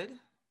statehood,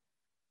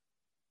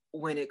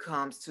 when it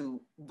comes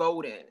to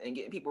voting and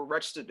getting people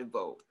registered to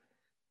vote,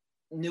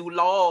 new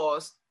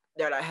laws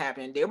that are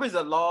happening. There was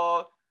a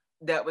law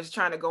that was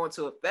trying to go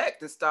into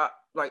effect to stop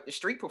like the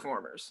street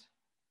performers,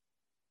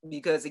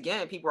 because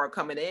again, people are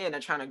coming in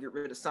and trying to get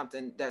rid of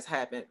something that's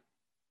happened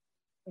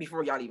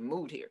before y'all even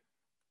moved here.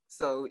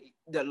 So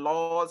the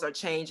laws are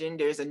changing.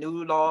 There's a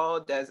new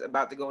law that's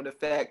about to go into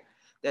effect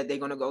that they're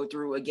going to go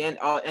through again.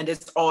 And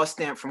it's all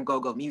stemmed from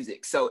go-go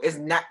music. So it's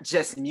not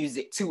just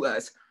music to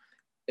us.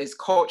 It's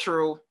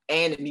cultural,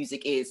 and the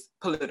music is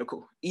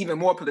political, even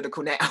more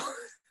political now.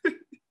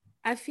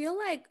 I feel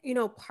like, you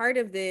know, part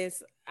of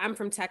this, I'm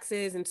from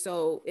Texas. And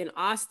so in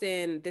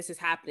Austin, this is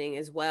happening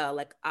as well.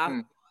 Like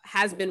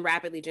has been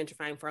rapidly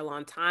gentrifying for a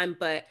long time,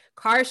 but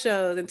car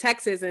shows in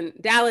Texas and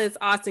Dallas,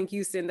 Austin,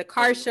 Houston, the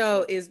car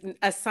show is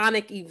a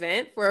sonic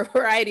event for a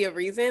variety of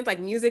reasons, like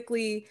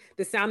musically,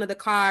 the sound of the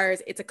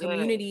cars, it's a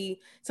community,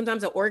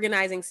 sometimes an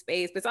organizing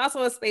space, but it's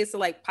also a space to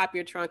like pop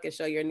your trunk and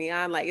show your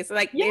neon. Like, it's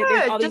like,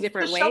 there's all these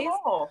different ways.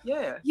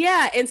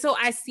 Yeah. And so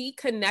I see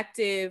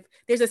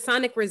there's a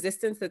sonic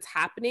resistance that's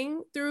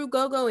happening through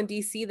go-go in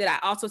DC that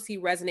I also see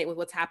resonate with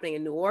what's happening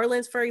in New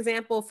Orleans, for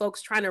example,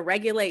 folks trying to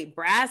regulate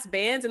brass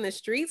bands in the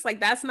streets.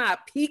 Like, that's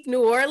not peak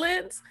New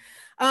Orleans.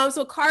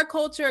 So car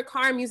culture,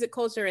 car music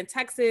culture in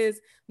Texas,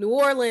 New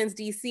Orleans,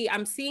 DC,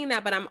 I'm seeing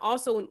that, but I'm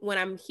also, when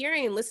I'm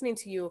hearing and listening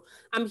to you,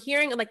 I'm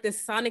hearing like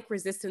this sonic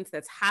resistance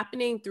that's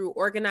happening through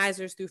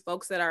organizers, through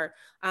folks that are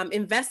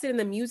invested in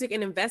the music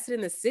and invested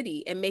in the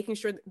city and making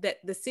sure that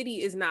the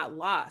city is not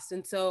lost.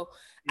 And so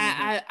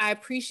I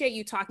appreciate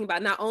you talking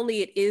about not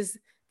only it is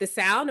the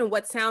sound and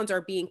what sounds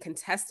are being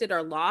contested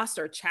or lost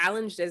or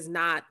challenged as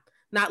not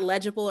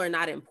legible or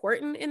not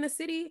important in the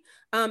city,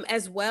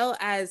 as well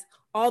as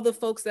all the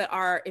folks that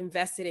are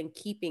invested in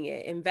keeping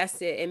it,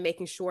 invested in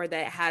making sure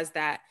that it has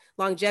that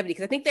longevity.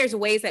 Because I think there's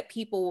ways that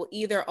people will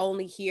either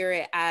only hear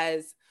it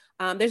as,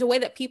 there's a way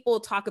that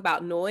people talk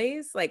about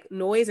noise, like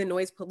noise and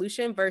noise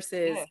pollution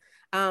versus,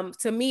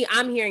 to me,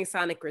 I'm hearing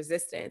sonic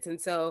resistance.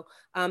 And so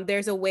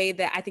there's a way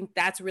that I think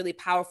that's really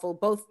powerful.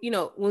 Both, you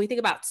know, when we think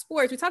about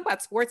sports, we talk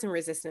about sports and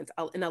resistance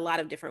in a lot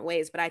of different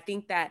ways. But I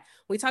think that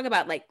when we talk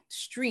about like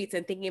streets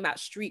and thinking about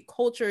street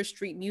culture,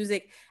 street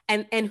music,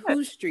 and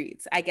whose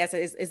streets, I guess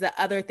is the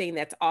other thing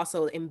that's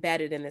also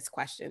embedded in this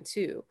question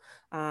too.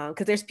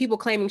 Because there's people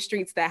claiming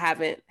streets that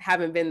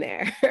haven't been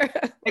there,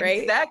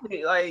 right?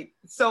 Exactly. Like,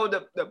 so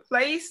the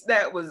place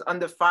that was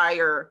under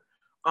fire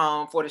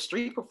for the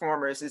street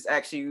performers is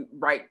actually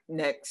right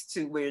next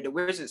to where the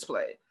Wizards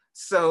play.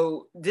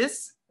 So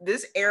this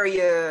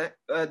area,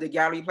 the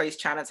Gallery Place,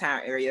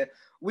 Chinatown area,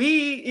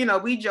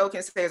 we joke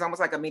and say it's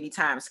almost like a mini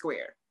Times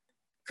Square,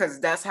 because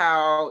that's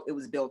how it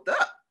was built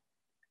up.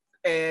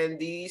 And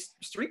these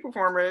street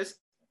performers,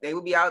 they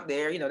would be out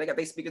there, they got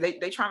their speakers,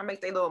 they trying to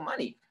make their little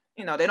money.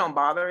 They don't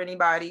bother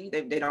anybody,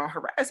 they don't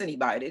harass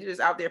anybody, they're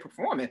just out there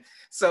performing.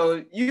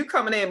 So you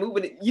coming in,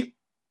 moving it,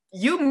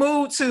 you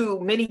move to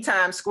mini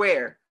Times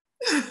Square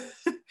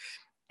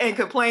and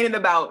complaining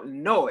about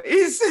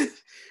noise.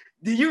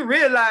 Do you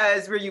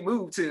realize where you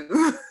moved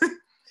to?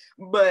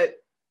 But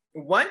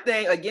one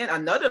thing, again,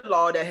 another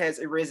law that has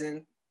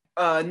arisen,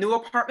 new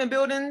apartment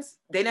buildings,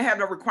 they didn't have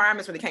no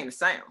requirements when it came to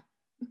sound.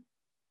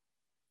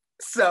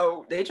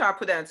 So they try to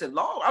put that into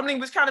law. I mean,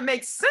 which kind of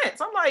makes sense.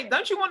 I'm like,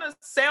 don't you want to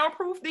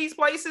soundproof these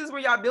places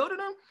where y'all building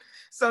them?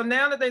 So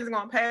now the things are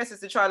going to pass is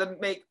to try to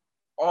make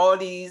all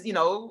these, you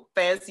know,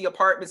 fancy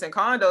apartments and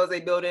condos they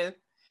build in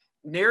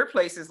near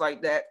places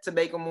like that to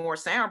make them more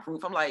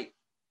soundproof. I'm like,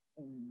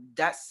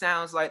 that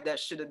sounds like that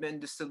should have been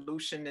the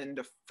solution in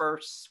the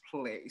first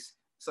place.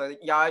 So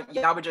y'all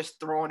were just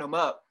throwing them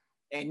up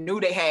and knew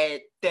they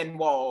had thin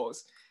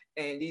walls.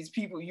 And these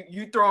people,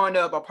 you throwing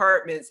up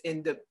apartments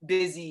in the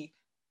busy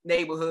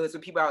neighborhoods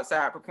with people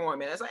outside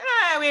performing. It's like,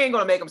 we ain't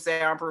gonna make them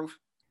soundproof.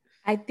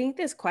 I think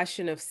this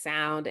question of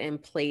sound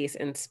and place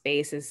and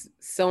space is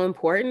so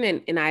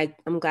important. And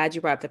I'm glad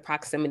you brought up the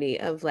proximity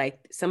of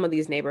like some of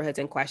these neighborhoods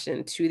in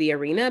question to the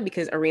arena,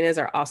 because arenas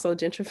are also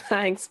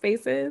gentrifying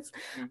spaces.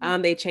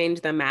 Mm-hmm. They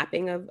change the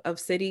mapping of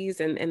cities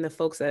and the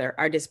folks that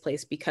are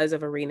displaced because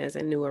of arenas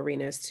and new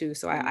arenas too.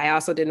 So mm-hmm. I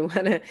also didn't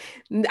want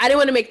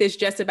to make this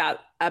just about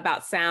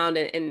sound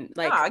and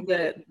like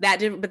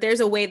but there's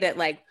a way that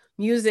like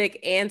music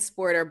and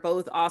sport are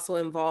both also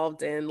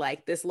involved in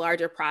like this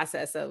larger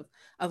process of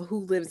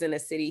who lives in a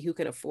city, who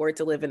can afford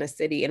to live in a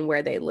city and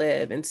where they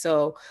live. And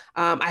so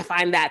I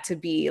find that to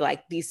be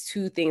like these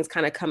two things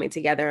kind of coming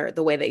together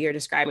the way that you're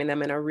describing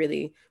them in a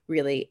really,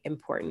 really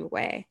important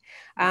way.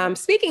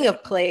 Speaking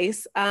of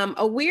place,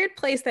 a weird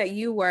place that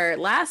you were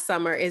last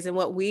summer is in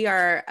what we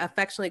are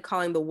affectionately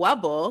calling the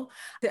Wubble.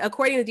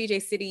 According to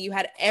DJ City, you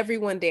had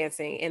everyone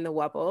dancing in the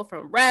Wubble,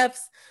 from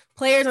refs,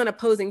 players on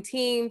opposing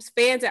teams,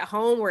 fans at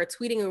home were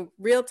tweeting in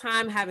real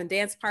time, having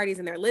dance parties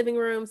in their living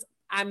rooms.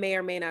 I may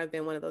or may not have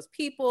been one of those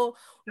people.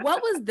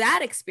 What was that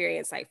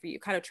experience like for you,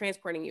 kind of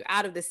transporting you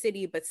out of the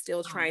city, but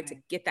still trying to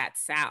get that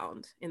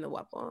sound in the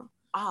Wubble?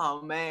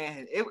 Oh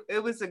man,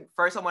 it was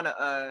first I want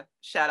to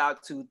shout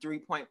out to 3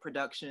 Point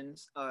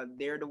Productions.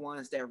 They're the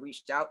ones that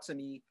reached out to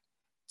me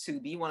to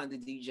be one of the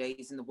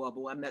DJs in the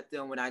Wubble. I met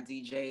them when I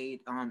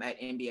DJ'd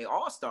at NBA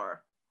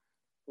All-Star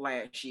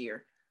last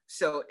year.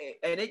 So,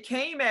 and it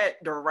came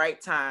at the right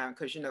time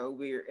because, you know,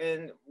 we're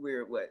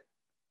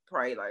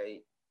probably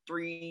like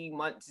 3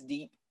 months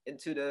deep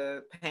into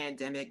the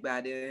pandemic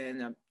by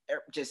then. I'm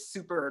just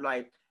super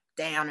like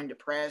down and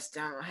depressed.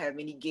 I don't have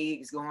any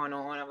gigs going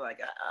on. I'm like,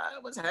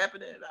 what's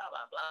happening? Blah,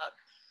 blah, blah.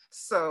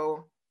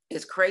 So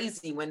it's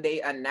crazy when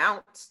they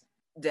announced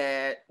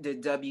that the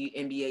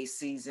WNBA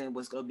season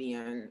was going to be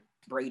in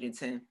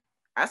Bradenton.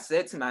 I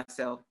said to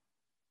myself,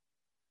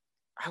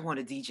 I want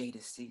to DJ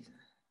this season.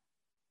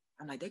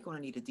 I'm like, they're going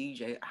to need a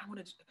DJ.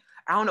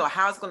 I don't know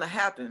how it's going to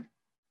happen,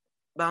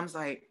 but I'm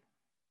like,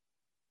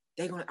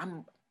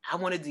 I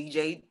want to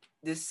DJ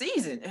this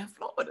season in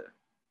Florida.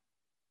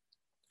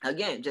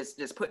 Again,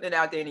 just putting it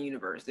out there in the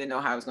universe. Didn't know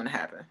how it was going to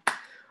happen.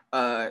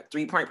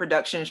 3 Point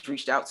Productions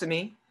reached out to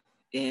me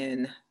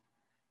in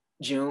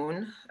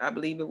June, I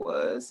believe it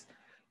was.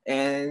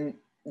 And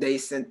they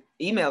sent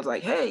emails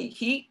like,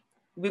 hey,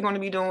 we're going to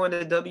be doing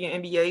the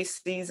WNBA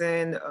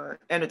season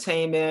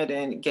entertainment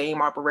and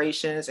game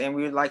operations, and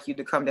we would like you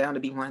to come down to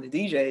be one of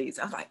the DJs.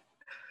 I was like,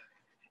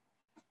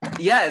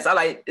 yes,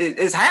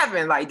 it's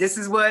happened. Like, this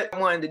is what I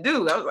wanted to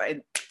do. I was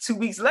like, 2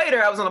 weeks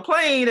later, I was on a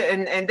plane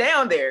and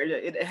down there.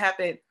 It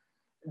happened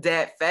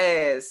that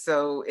fast.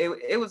 So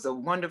it was a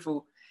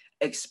wonderful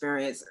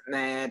experience,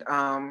 man.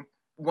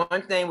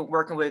 One thing with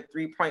working with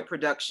 3 Point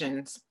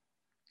Productions,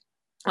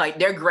 like,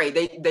 they're great.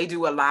 They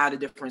do a lot of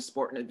different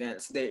sporting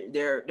events.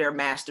 They're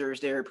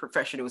masters. They're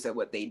professionals at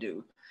what they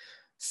do.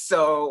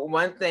 So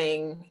one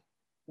thing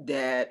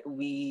that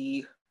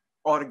we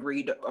all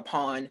agreed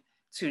upon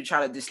to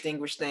try to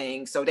distinguish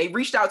things. So they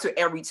reached out to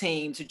every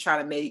team to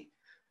try to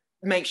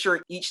make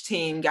sure each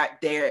team got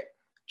their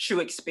true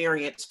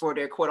experience for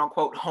their quote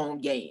unquote home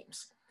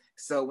games.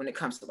 So when it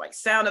comes to like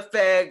sound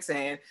effects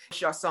and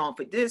what's your song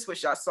for this,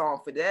 what's your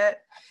song for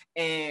that.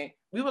 And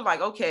we were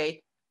like,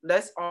 okay,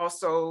 let's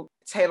also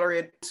tailor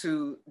it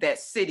to that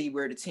city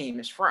where the team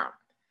is from.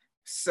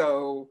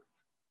 So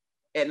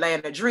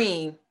Atlanta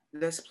Dream,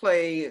 let's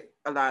play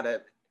a lot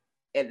of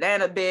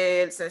Atlanta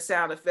beds and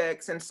sound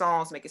effects and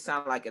songs, make it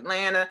sound like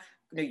Atlanta.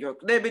 New York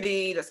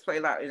Liberty, let's play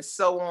a lot, and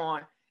so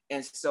on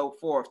and so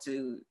forth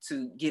to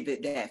give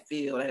it that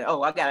feel. And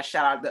I got to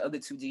shout out the other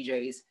two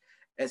DJs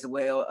as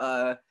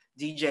well.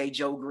 DJ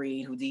Joe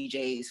Green, who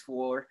DJs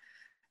for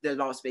the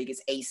Las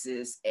Vegas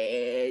Aces,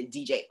 and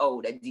DJ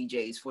O, that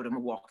DJs for the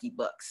Milwaukee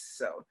Bucks.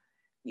 So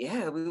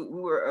yeah, we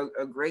were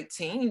a great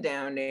team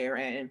down there.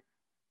 And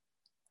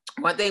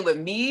one thing with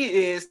me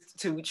is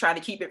to try to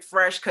keep it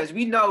fresh, because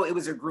we know it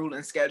was a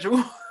grueling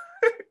schedule.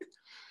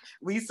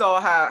 We saw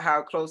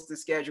how close the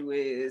schedule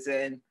is,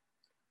 and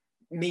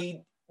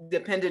me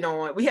depending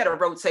on, we had a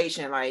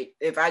rotation. Like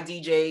if I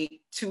DJ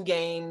 2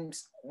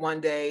 games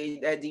one day,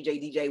 that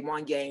DJ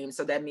one game.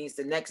 So that means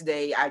the next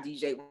day I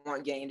DJ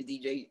 1 game,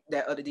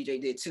 that other DJ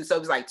did 2. So it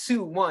was like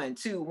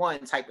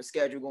 2-1 type of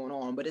schedule going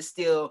on, but it's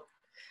still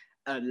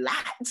a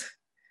lot,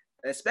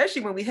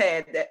 especially when we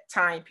had that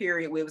time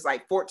period where it was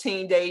like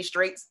 14 days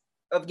straight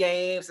of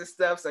games and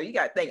stuff. So you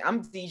got to think,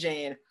 I'm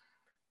DJing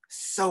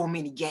so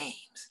many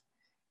games.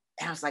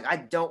 And I was like, I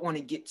don't want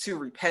to get too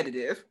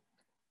repetitive.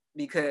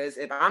 because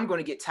if I'm going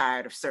to get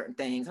tired of certain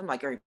things, I'm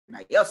like,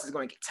 everybody else is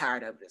going to get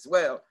tired of it as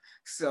well.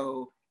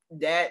 So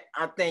that,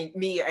 I think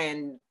me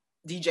and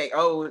DJ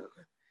O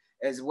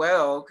as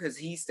well, because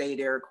he stayed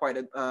there quite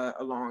a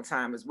long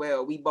time as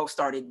well. We both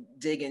started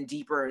digging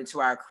deeper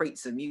into our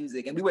crates of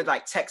music, and we would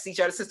like text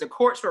each other since the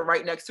courts were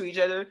right next to each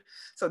other.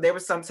 So there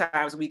was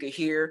sometimes we could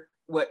hear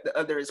what the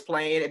other is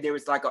playing, if there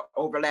was like an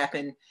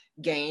overlapping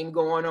game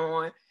going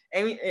on.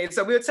 And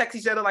so we'll text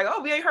each other like,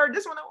 oh, we ain't heard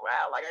this one in a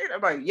while. Like,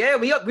 I'm like, yeah,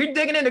 we're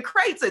digging into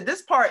crates at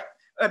this part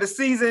of the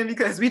season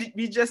because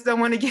we just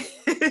don't want to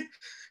get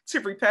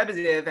too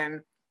repetitive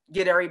and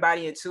get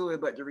everybody into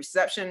it. But the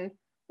reception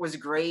was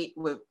great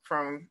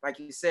from, like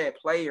you said,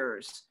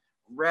 players,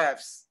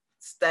 refs,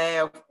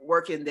 staff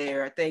working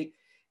there. I think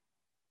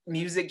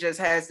music just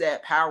has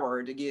that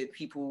power to give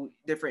people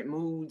different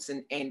moods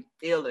and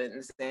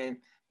feelings, and,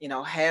 you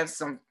know, have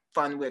some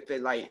fun with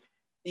it. Like,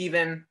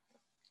 even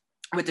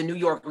with the New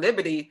York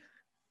Liberty,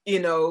 you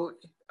know,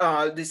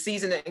 the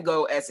season didn't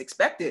go as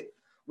expected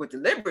with the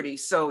Liberty.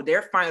 So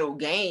their final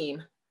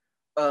game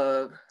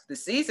of the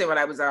season, when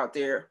I was out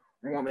there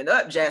warming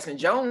up, Jasmine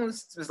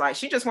Jones was like,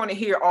 she just want to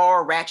hear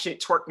all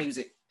ratchet twerk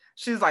music.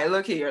 She's like,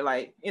 look here,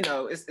 like, you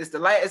know,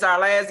 it's our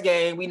last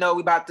game. We know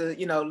we about to,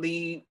 you know,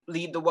 leave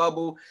the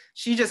wobble.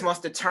 She just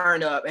wants to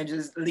turn up and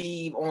just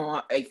leave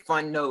on a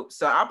fun note.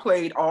 So I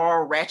played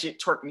all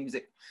ratchet twerk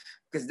music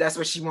because that's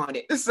what she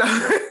wanted. So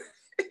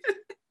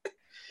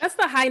that's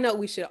the high note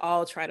we should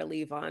all try to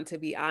leave on, to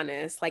be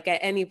honest. Like, at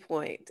any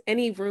point,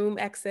 any room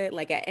exit,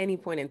 like at any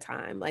point in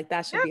time, like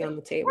that should be on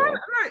the table.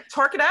 Right.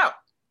 Twerk it out.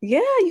 Yeah,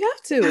 you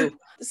have to.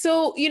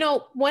 So, you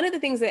know, one of the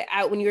things that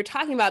when you were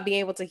talking about being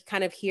able to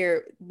kind of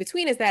hear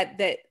between is that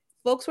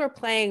folks were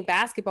playing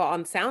basketball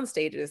on sound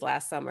stages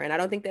last summer. And I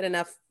don't think that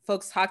enough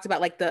folks talked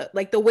about like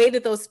the way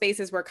that those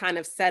spaces were kind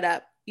of set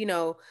up,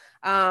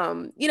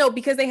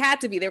 because they had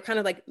to be. They were kind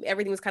of like,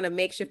 everything was kind of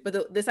makeshift.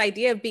 But this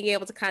idea of being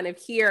able to kind of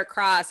hear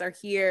across or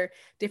hear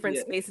different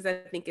spaces,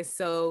 I think is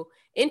so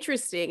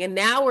interesting. And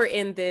now we're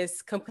in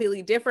this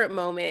completely different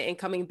moment and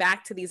coming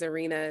back to these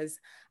arenas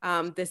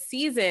this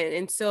season.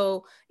 And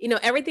so, you know,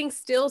 everything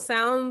still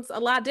sounds a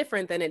lot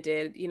different than it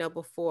did, you know,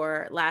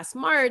 before last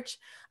March.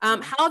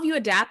 How have you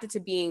adapted to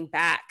being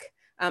back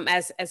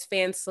as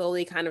fans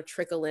slowly kind of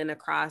trickle in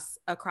across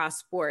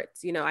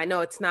sports? You know, I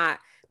know it's not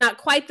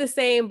quite the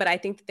same, but I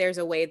think that there's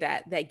a way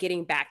that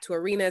getting back to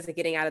arenas and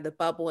getting out of the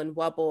bubble and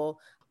wobble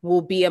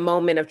will be a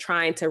moment of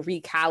trying to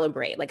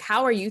recalibrate. Like,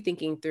 how are you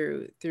thinking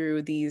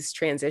through these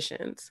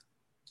transitions?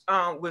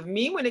 With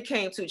me, when it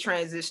came to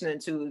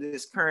transitioning to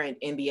this current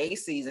NBA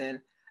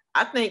season,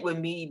 I think with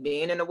me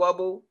being in the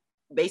bubble,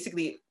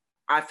 basically,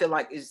 I feel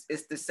like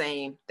it's the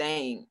same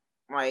thing.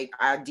 Like,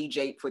 I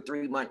DJ'd for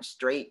 3 months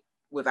straight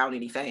without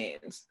any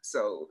fans.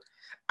 So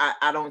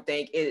I don't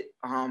think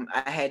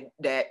I had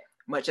that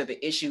much of an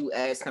issue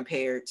as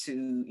compared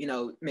to, you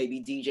know,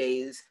 maybe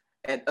DJs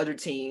at other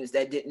teams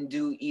that didn't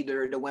do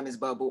either the women's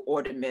bubble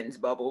or the men's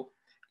bubble,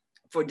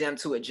 for them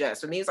to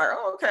adjust. For me, it's like,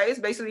 oh, okay, it's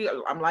basically,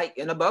 I'm like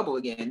in a bubble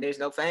again. There's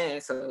no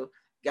fans, so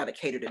got to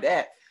cater to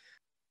that.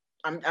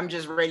 I'm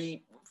just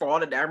ready for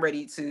all of that. I'm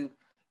ready to,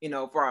 you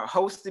know, for our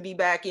hosts to be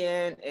back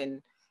in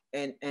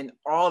and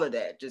all of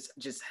that.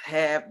 Just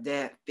have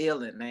that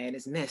feeling, man.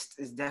 It's missed.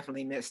 It's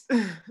definitely missed.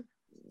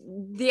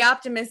 The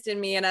optimist in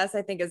me and us,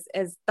 I think,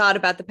 has thought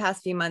about the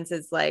past few months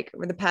as like,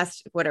 or the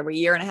past, whatever,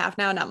 year and a half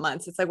now, not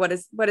months. It's like, what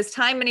is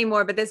time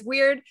anymore? But this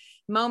weird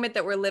moment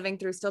that we're living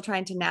through, still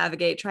trying to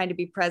navigate, trying to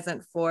be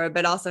present for,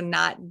 but also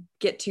not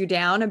get too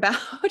down about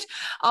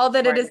all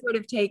that It is sort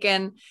of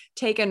taken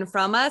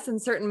from us,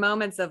 and certain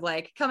moments of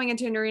like coming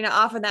into an arena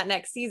off of that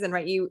next season,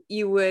 right?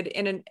 You would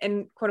in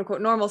quote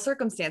unquote normal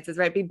circumstances,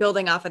 right, be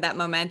building off of that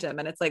momentum.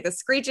 And it's like the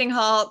screeching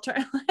halt,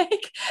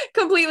 like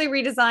completely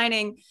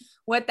redesigning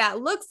what that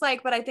looks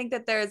like. But I think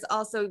that there's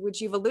also, which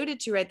you've alluded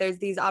to, right, there's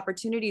these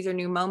opportunities or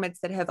new moments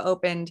that have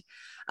opened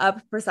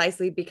up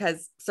precisely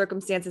because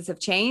circumstances have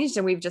changed,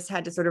 and we've just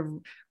had to sort of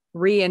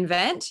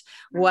reinvent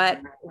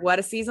what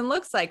a season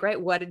looks like, right?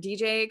 What a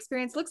DJ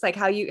experience looks like,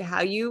 how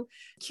you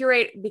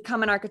curate,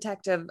 become an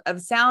architect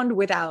of sound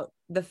without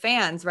the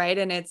fans, right?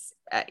 And it's,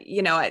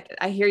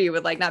 I hear you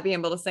with like not being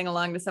able to sing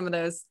along to some of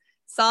those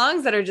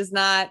songs that are just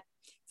not,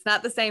 it's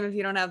not the same if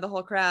you don't have the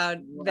whole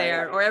crowd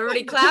there or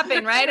everybody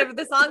clapping, right? If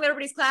the song that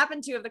everybody's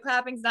clapping to, if the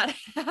clapping's not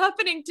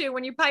happening to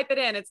when you pipe it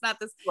in, it's not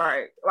this.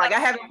 Right. Like, I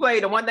haven't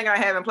played, the one thing I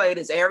haven't played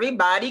is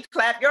everybody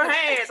clap your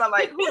hands. I'm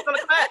like, who's gonna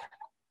clap?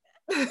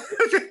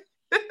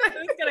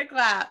 Who's gonna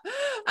clap?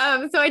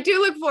 So I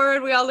do look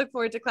forward, we all look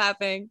forward to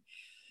clapping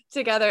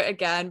together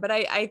again. But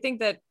I think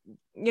that,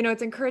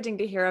 it's encouraging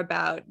to hear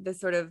about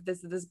this sort of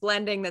this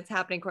blending that's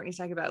happening. Courtney's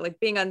talking about like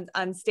being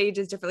on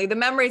stages differently, the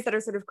memories that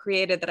are sort of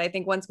created that I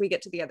think once we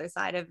get to the other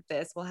side of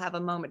this, we'll have a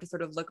moment to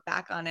sort of look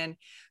back on, and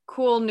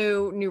cool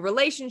new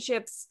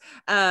relationships,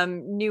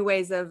 new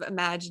ways of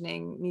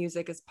imagining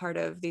music as part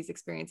of these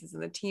experiences,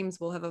 and the teams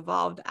will have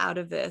evolved out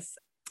of this.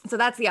 So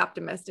that's the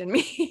optimist in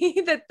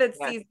me that Yes.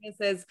 sees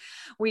this as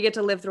we get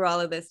to live through all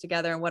of this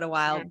together, and what a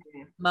wild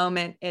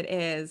moment it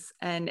is,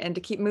 and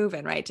to keep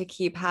moving, right? To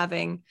keep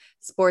having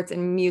sports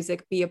and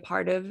music be a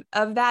part of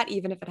that,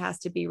 even if it has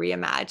to be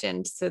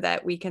reimagined, so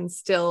that we can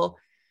still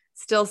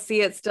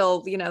see it,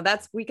 still,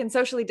 that's, we can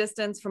socially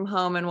distance from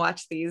home and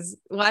watch these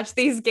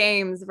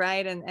games,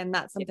 right? And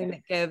that's something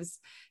that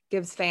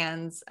gives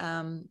fans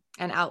an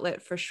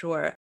outlet for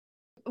sure.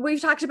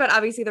 We've talked about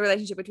obviously the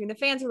relationship between the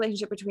fans,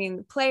 relationship between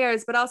the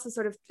players, but also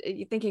sort of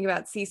thinking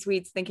about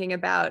C-suites, thinking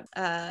about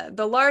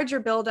the larger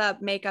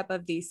buildup, makeup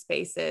of these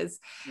spaces.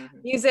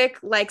 Music,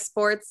 like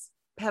sports,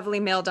 heavily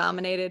male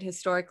dominated,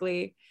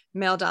 historically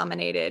male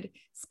dominated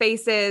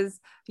spaces.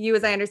 You,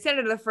 as I understand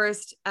it, are the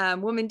first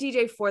woman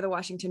DJ for the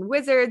Washington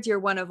Wizards. You're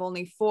one of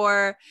only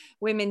 4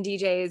 women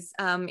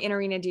DJs,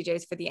 in-arena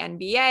DJs for the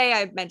NBA.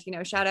 I meant,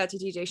 shout out to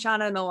DJ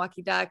Shauna, the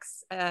Milwaukee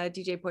Ducks,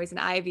 DJ Poison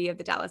Ivy of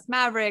the Dallas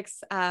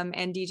Mavericks,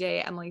 and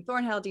DJ Emily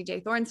Thornhill,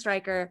 DJ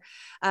Thornstriker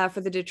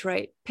for the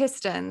Detroit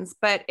Pistons.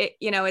 But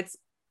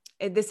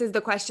this is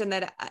the question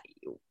that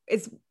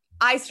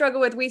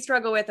we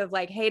struggle with, of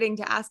like hating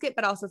to ask it,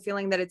 but also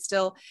feeling that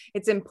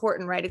it's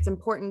important, right? It's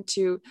important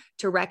to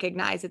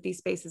recognize that these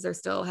spaces are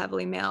still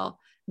heavily male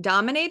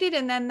dominated.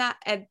 And then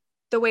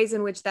the ways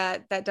in which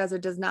that does or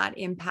does not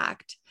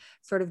impact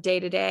sort of day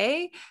to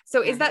day.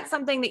 So is that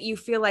something that you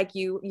feel like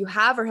you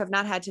have or have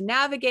not had to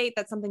navigate?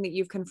 That's something that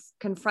you've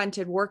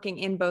confronted working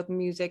in both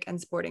music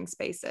and sporting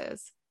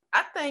spaces?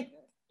 I think,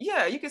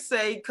 yeah, you could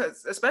say,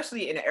 because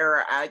especially in the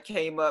era I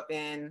came up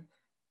in,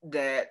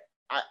 that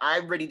I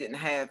really didn't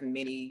have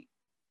many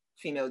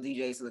female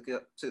DJs to look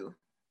up to.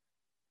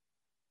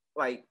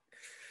 Like,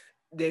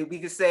 we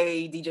could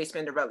say DJ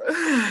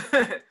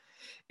Spinderella,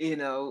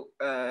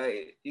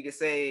 you could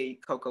say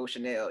Coco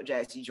Chanel,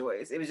 Jazzy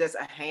Joyce. It was just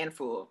a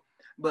handful.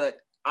 But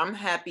I'm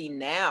happy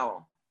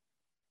now,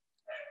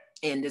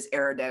 in this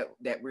era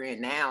that we're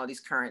in now, these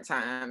current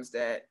times,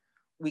 that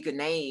we could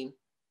name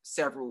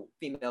several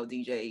female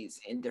DJs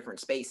in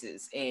different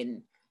spaces,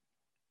 in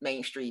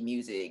mainstream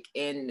music,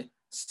 in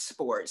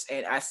sports,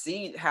 and I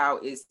see how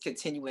it's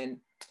continuing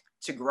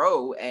to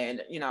grow.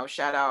 And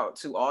shout out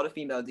to all the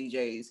female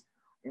DJs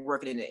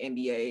working in the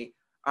NBA.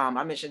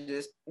 I mentioned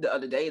this the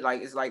other day,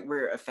 like, it's like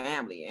we're a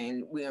family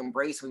and we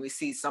embrace when we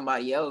see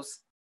somebody else.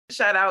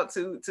 Shout out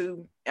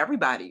to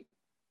everybody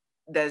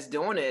that's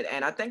doing it,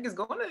 and I think it's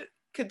going to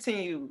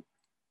continue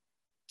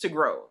to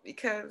grow,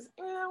 because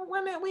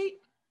women, we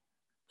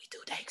do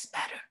things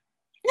better.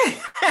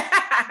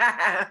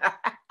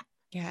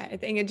 Yeah, I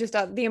think it just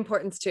the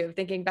importance too of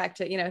thinking back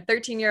to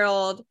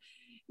 13-year-old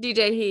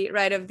DJ Heat,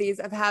 right? Of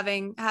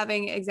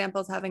having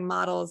examples, having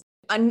models,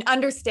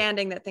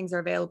 understanding that things are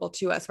available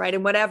to us, right?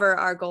 And whatever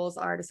our goals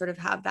are, to sort of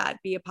have that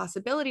be a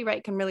possibility,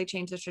 right, can really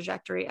change the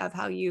trajectory of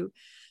how you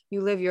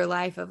live your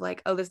life, of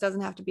like, oh, this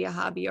doesn't have to be a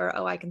hobby, or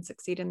oh, I can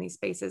succeed in these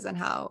spaces, and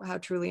how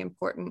truly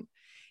important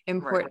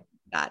right.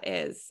 that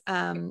is.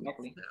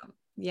 Exactly.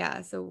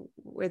 So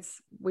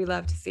we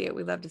love to see it.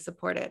 We love to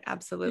support it.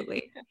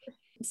 Absolutely.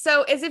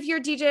 So as if your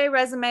DJ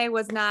resume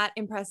was not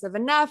impressive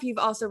enough, you've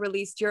also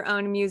released your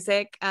own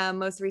music.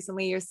 Most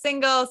recently, your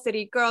single,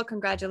 City Girl.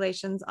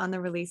 Congratulations on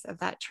the release of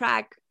that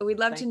track. We'd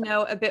love to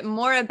know a bit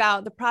more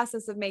about the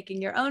process of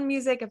making your own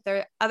music. If there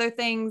are other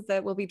things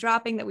that will be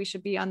dropping that we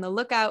should be on the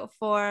lookout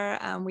for.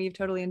 We've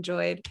totally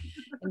enjoyed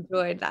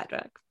that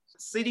track.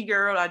 City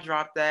Girl, I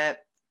dropped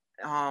that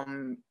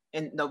in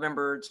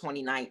November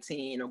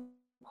 2019. Of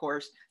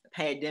course,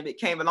 pandemic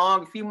came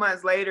along a few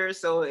months later,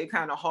 so it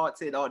kind of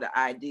halted all the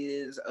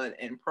ideas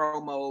and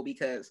promo,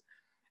 because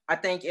I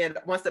think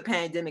once the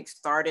pandemic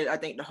started, I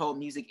think the whole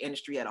music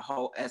industry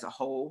as a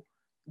whole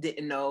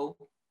didn't know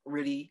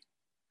really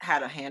how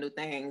to handle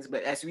things.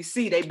 But as we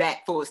see, they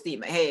back full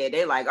steam ahead.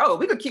 They're like, oh,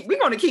 we're going to keep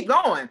going. We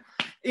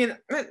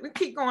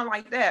keep going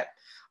like that.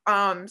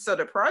 So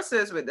the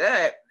process with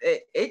that,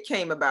 it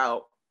came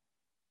about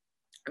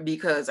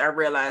because I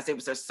realized there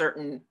was a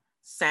certain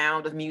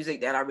sound of music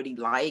that I really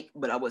like,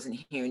 but I wasn't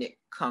hearing it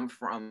come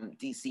from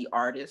DC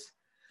artists,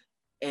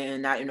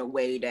 and not in a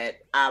way that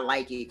I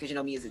like it. Because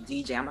me as a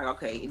DJ, I'm like,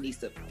 okay, it needs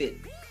to fit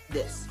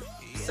this.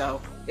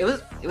 So it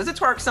was a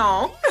twerk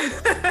song.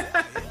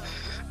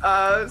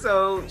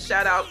 So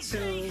shout out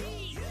to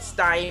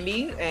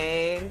Stymie,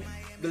 and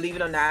believe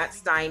it or not,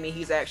 Stymie,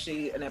 he's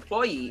actually an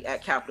employee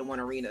at Capital One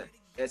Arena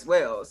as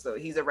well. So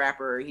he's a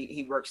rapper.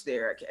 He works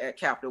there at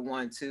Capital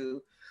One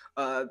too.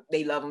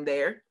 They love him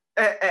there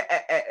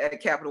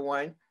at Capital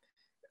One.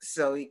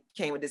 So he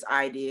came with this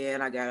idea,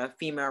 and I got a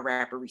female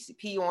rapper, Reese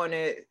P, on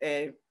it,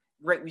 and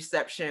great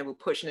reception. We're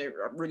pushing it.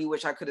 I really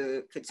wish I could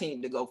have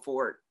continued to go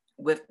forward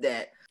with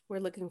that. We're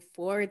looking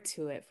forward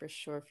to it for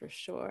sure.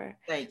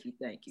 Thank you.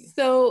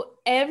 So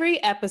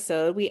every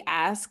episode, we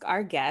ask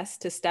our guests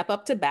to step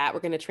up to bat. We're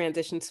going to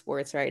transition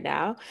sports right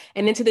now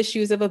and into the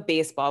shoes of a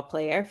baseball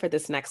player for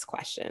this next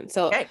question.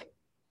 So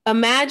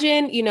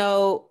imagine,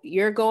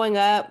 you're going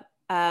up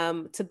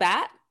to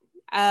bat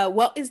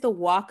what is the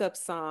walk-up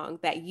song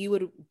that you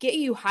would get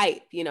you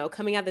hype, you know,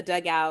 coming out the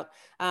dugout?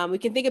 We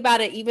can think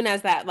about it even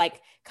as that,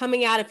 like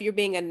coming out if you're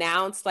being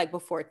announced, like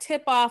before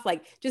tip-off,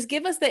 like just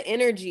give us the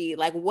energy.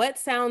 Like what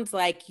sounds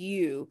like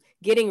you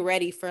getting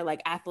ready for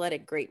like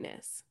athletic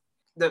greatness?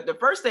 The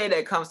first thing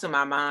that comes to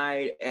my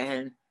mind,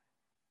 and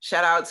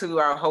shout out to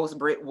our host,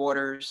 Britt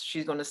Waters.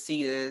 She's going to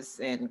see this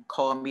and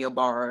call me a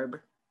barb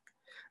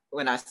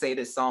when I say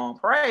this song.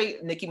 Probably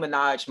Nicki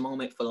Minaj,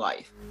 Moment for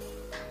Life.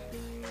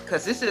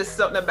 Because this is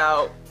something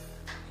about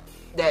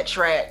that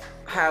track,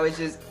 how it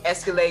just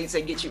escalates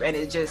and gets you, and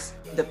it just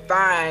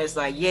defines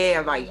like,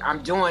 yeah, like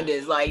I'm doing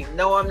this. Like,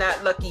 no, I'm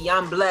not lucky,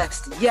 I'm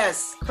blessed.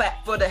 Yes,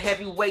 clap for the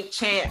heavyweight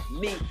champ,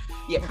 me.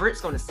 Yeah,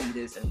 Britt's going to see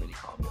this and really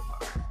call me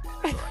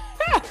a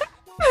barb.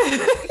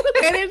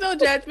 Okay, there's no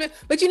judgment,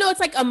 but you know,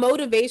 it's like a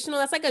motivational,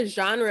 that's like a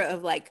genre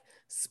of like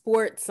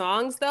sport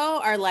songs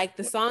though, are like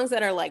the songs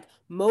that are like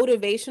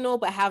motivational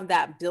but have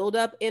that build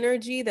up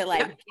energy that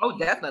like, yeah. Oh,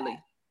 definitely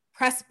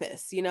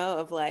precipice, you know,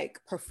 of like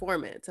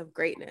performance, of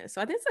greatness.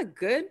 So I think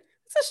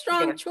it's a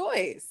strong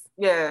choice.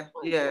 Yeah,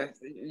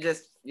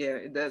 just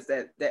it does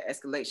that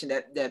escalation,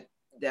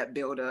 that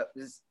build up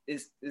is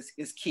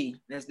key.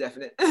 That's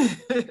definite.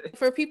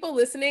 For people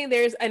listening,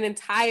 there's an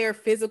entire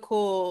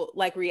physical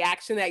like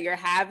reaction that you're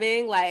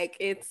having. Like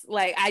it's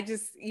like, I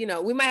just, you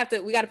know, we got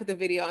to put the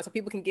video on so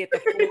people can get the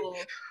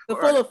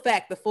full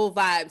effect, the full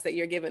vibes that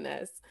you're giving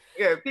us.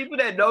 Yeah, people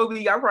that know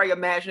me, I probably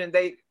imagine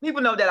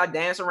people know that I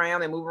dance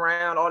around and move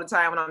around all the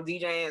time when I'm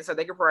DJing, so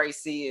they can probably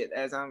see it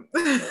as I'm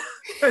in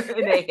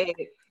their head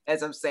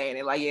as I'm saying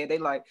it. Like, yeah, they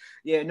like,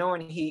 yeah,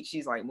 knowing Heat,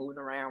 she's like moving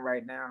around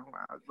right now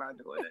while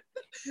doing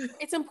it.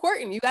 It's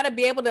important. You got to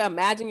be able to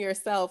imagine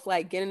yourself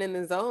like getting in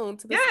the zone.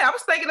 Yeah, I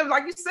was thinking of,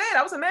 like you said,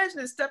 I was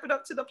imagining stepping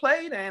up to the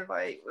plate and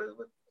like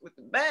with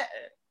the bat.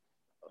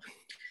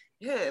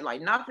 Yeah,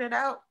 like knocking it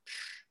out.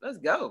 Let's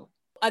go.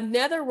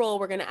 Another role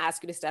we're going to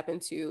ask you to step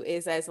into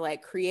is as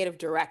like creative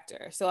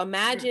director. So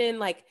imagine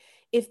like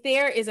if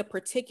there is a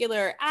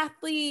particular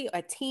athlete,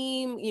 a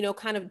team, you know,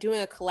 kind of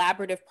doing a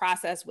collaborative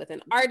process with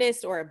an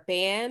artist or a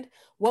band,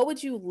 what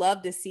would you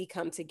love to see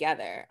come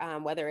together?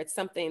 Whether it's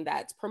something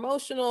that's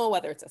promotional,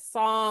 whether it's a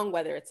song,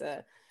 whether it's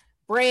a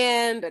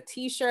brand, a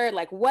t-shirt,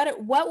 like what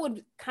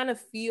would kind of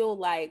feel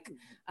like,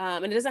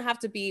 and it doesn't have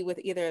to be with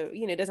either,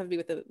 you know, it doesn't have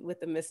to be with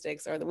the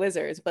Mystics or the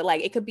Wizards, but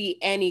like it could be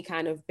any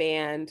kind of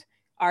band,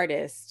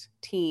 artist,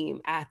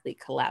 team,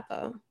 athlete,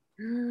 collabo.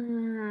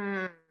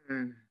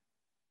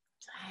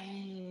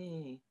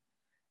 Dang,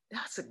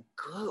 that's a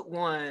good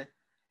one.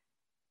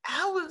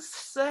 I would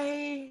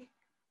say,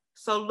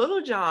 so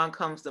Little John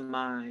comes to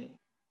mind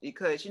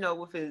because, you know,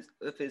 with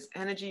his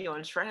energy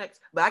on tracks.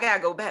 But I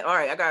gotta go back. All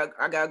right, I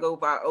gotta go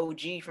by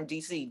OG from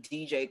DC,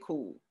 DJ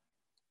Kool,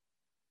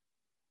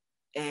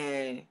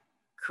 and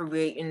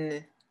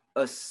creating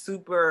a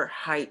super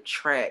hype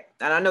track.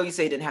 And I know you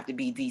say it didn't have to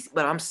be DC,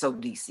 but I'm so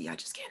DC, I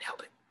just can't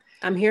help it.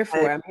 I'm here for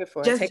it.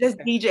 Just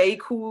DJ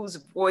Kool's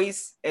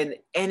voice and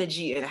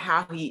energy and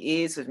how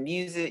he is with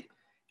music,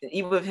 and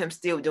even with him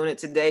still doing it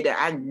today, that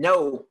I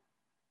know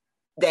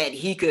that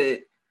he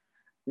could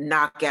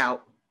knock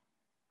out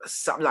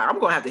something. Like, I'm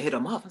gonna have to hit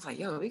him up. I was like,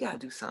 yo, we gotta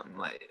do something.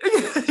 Like,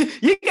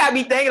 you got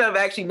me thinking of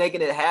actually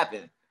making it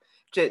happen.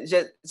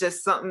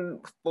 Just something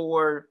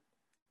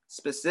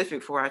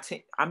specific for our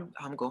team. I'm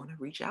going to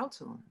reach out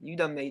to him. You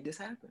done made this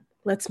happen.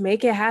 Let's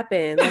make it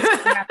happen.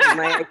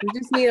 Like, we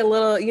just need a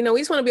little, you know,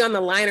 we just want to be on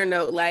the liner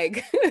note,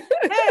 like.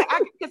 Yeah,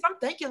 because I'm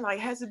thinking, like,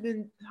 has it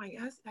been, like,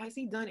 has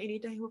he done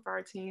anything with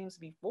our teams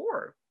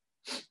before?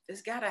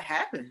 It's gotta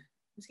happen.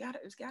 It's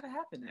gotta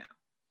happen now.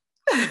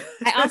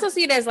 I also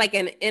see it as like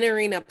an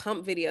in-arena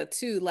pump video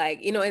too.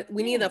 Like, you know,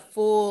 we need a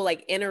full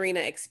like in-arena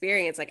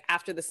experience, like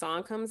after the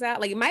song comes out.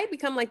 Like it might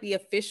become like the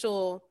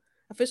official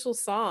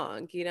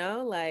song, you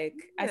know, like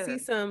I see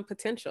some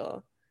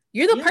potential.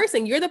 You're the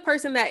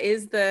person that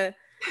is the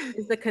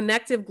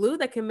connective glue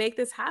that can make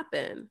this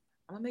happen.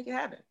 I'm gonna make it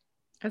happen.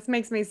 This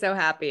makes me so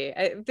happy.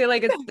 I feel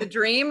like it's the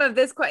dream of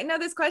this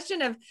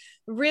question of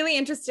really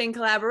interesting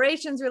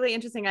collaborations, really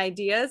interesting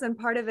ideas. And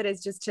part of it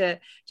is just to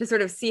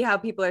sort of see how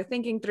people are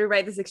thinking through,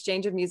 right? This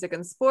exchange of music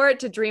and sport,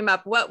 to dream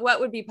up what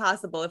would be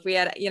possible if we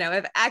had, you know,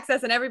 if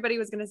access and everybody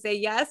was going to say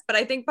yes. But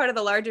I think part of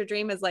the larger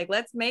dream is like,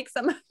 let's make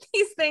some of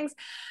these things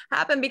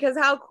happen, because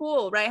how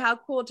cool, right? How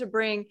cool to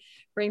bring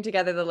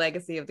together the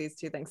legacy of these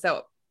two things.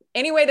 So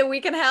any way that we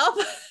can help,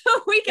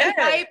 we can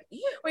hype,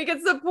 we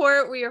can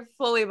support. We are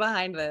fully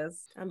behind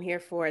this. I'm here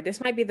for it. This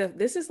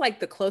is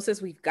like the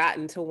closest we've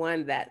gotten to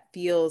one that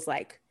feels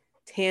like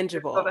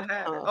tangible.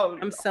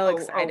 I'm so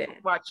excited.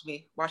 Watch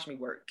me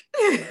work.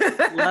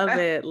 Love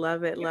it.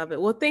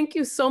 Well, thank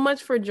you so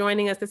much for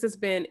joining us. This has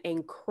been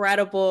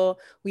incredible.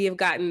 We have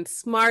gotten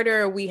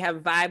smarter. We have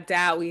vibed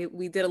out.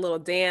 We did a little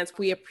dance.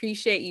 We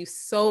appreciate you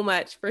so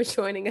much for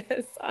joining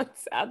us on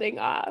Sounding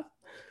Off.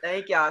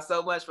 Thank y'all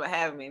so much for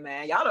having me,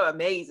 man. Y'all are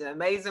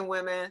amazing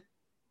women.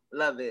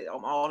 Love it.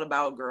 I'm all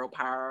about girl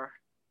power.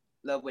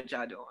 Love what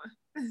y'all doing.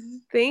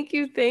 Thank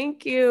you.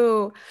 Thank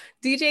you.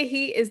 DJ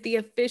Heat is the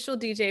official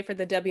DJ for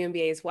the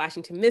WNBA's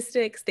Washington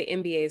Mystics, the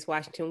NBA's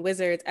Washington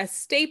Wizards, a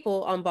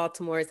staple on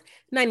Baltimore's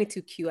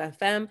 92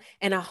 QFM,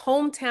 and a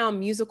hometown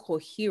musical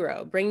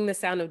hero, bringing the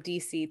sound of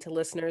DC to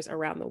listeners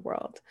around the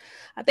world.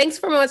 Thanks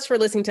so much for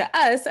listening to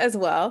us as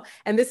well.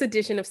 And this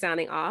edition of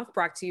Sounding Off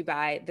brought to you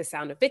by The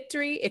Sound of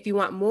Victory. If you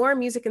want more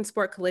music and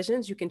sport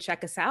collisions, you can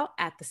check us out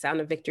at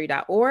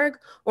thesoundofvictory.org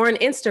or on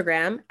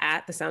Instagram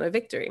at The Sound of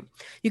Victory.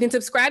 You can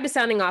subscribe to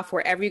Sounding Off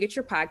wherever you get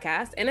your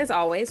podcast. And as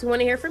always, we want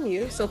to hear from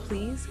you. So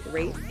please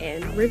rate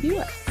and review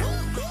us.